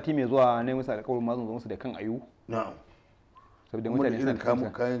 Kamar sati mai zuwa ne musu alƙawarin mazan zo musu da kan ayu. Na'am. Saboda mutane suna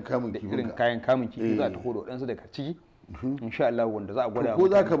kayan kamun kifi irin kayan kamun kifi za ta taho da wadansu daga ciki insha Allah wanda za a gwada ko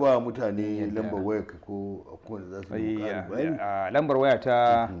za ka ba mutane lambar waya ko akwai wanda za su yi bayani lambar waya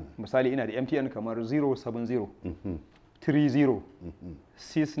ta misali ina da MTN kamar 070 30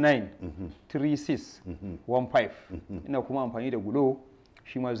 69 36 15 ina kuma amfani da Glo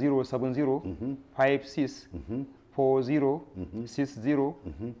shi ma 070 56 40 60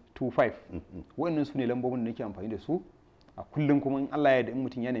 25 wannan su ne lambobin da nake amfani da su a kullum kuma in Allah ya da in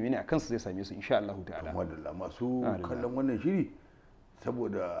mutum ya neme ni a kansu zai same su insha Allah ta'ala. Alhamdulillah masu kallon wannan shiri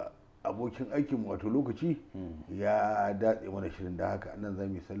saboda abokin aikin wato lokaci ya datse mana shirin da haka nan za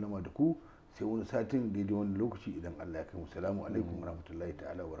mu yi sallama da ku sai wani satin daidai wani lokaci idan Allah ya kai mu. Assalamu alaikum warahmatullahi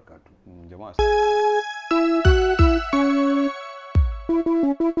ta'ala wabarakatuh. Jama'a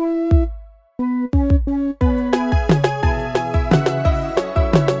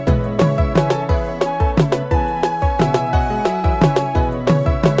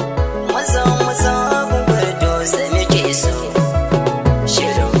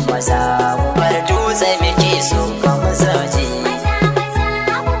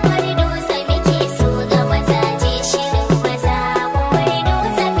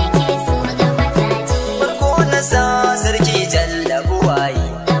sarki jalla buwayi